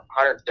this year?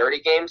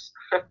 130 games?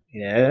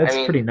 Yeah, I that's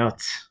mean, pretty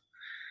nuts.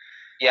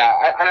 yeah,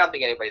 I don't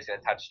think anybody's going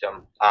to touch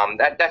them.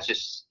 That's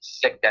just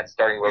sick. That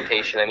starting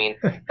rotation. I mean,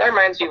 that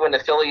reminds me when the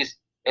Phillies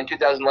in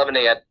 2011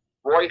 they had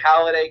Roy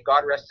Halladay,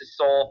 God rest his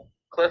soul,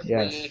 Cliff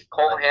Yes. Lee,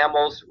 Cole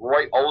Hamels,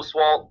 Roy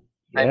Oswalt.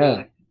 I Yeah.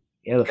 mean,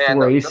 Yeah, the man,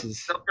 four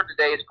aces. those are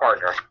today's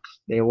partner.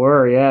 They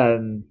were, yeah.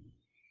 And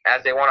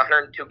As they won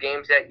 102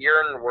 games that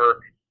year and were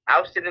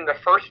ousted in the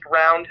first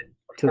round,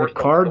 of to the course,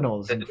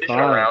 Cardinals the in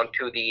divisional five. round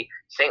to the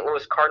St.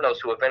 Louis Cardinals,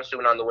 who eventually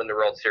went on to win the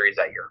World Series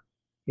that year.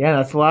 Yeah,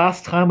 that's the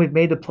last time we've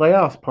made the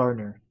playoffs,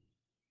 partner.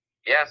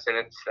 Yes, and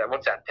it's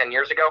what's that? 10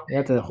 years ago. Yeah,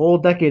 it's a whole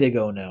decade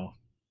ago now.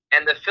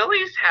 And the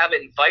Phillies have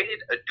invited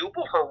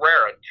Odubel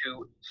Herrera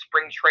to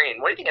spring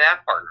training. What do you think of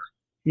that, partner?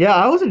 Yeah,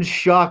 I was in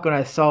shock when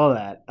I saw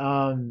that.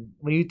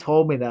 When you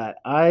told me that,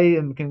 I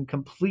am in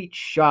complete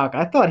shock.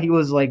 I thought he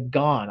was like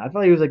gone. I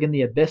thought he was like in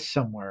the abyss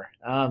somewhere.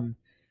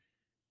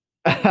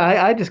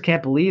 I just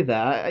can't believe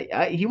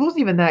that. He wasn't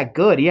even that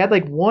good. He had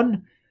like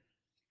one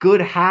good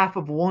half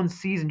of one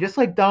season, just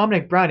like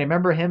Dominic Brown. I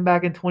remember him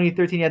back in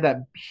 2013. He had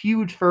that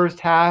huge first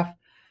half,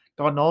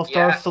 got an All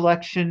Star Yes.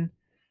 selection.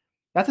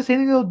 That's the same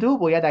thing they'll do.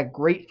 But he had that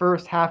great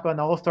first half, got an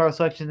All Star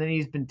selection. Then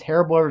he's been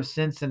terrible ever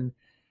since, and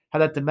had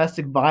that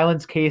domestic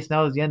violence case.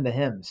 Now is the end of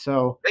him.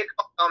 So They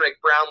call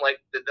Dominic Brown like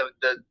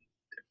the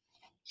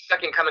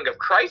second coming of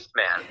Christ,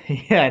 man.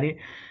 yeah,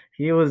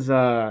 he was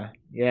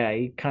yeah,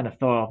 he kind of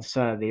fell off the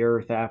side of the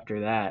earth after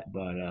that.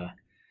 But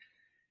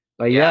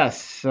yes,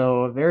 Yes.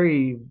 so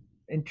very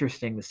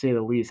interesting to say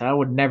the least. I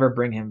would never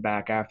bring him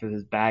back after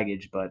this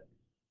baggage, but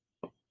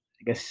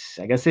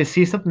I guess they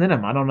see something in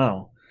him. I don't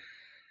know.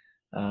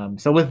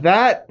 So with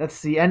that,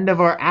 that's the end of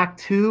our Act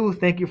Two.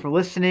 Thank you for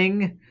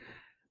listening.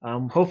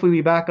 Hopefully, we'll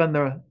be back on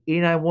the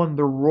 891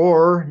 The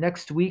Roar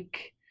next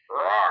week.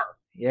 Roar.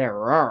 Yeah,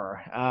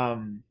 roar.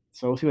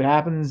 So we'll see what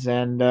happens.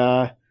 And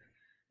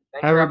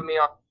Thanks have for a having me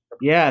on.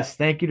 yes,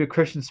 thank you to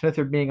Christian Smith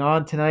for being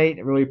on tonight.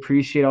 I really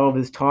appreciate all of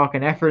his talk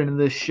and effort in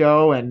this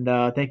show. And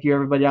thank you,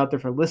 everybody out there,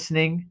 for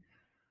listening.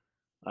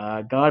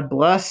 God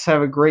bless.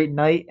 Have a great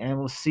night. And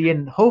we'll see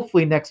you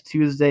hopefully next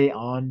Tuesday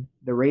on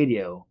the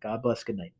radio. God bless. Good night.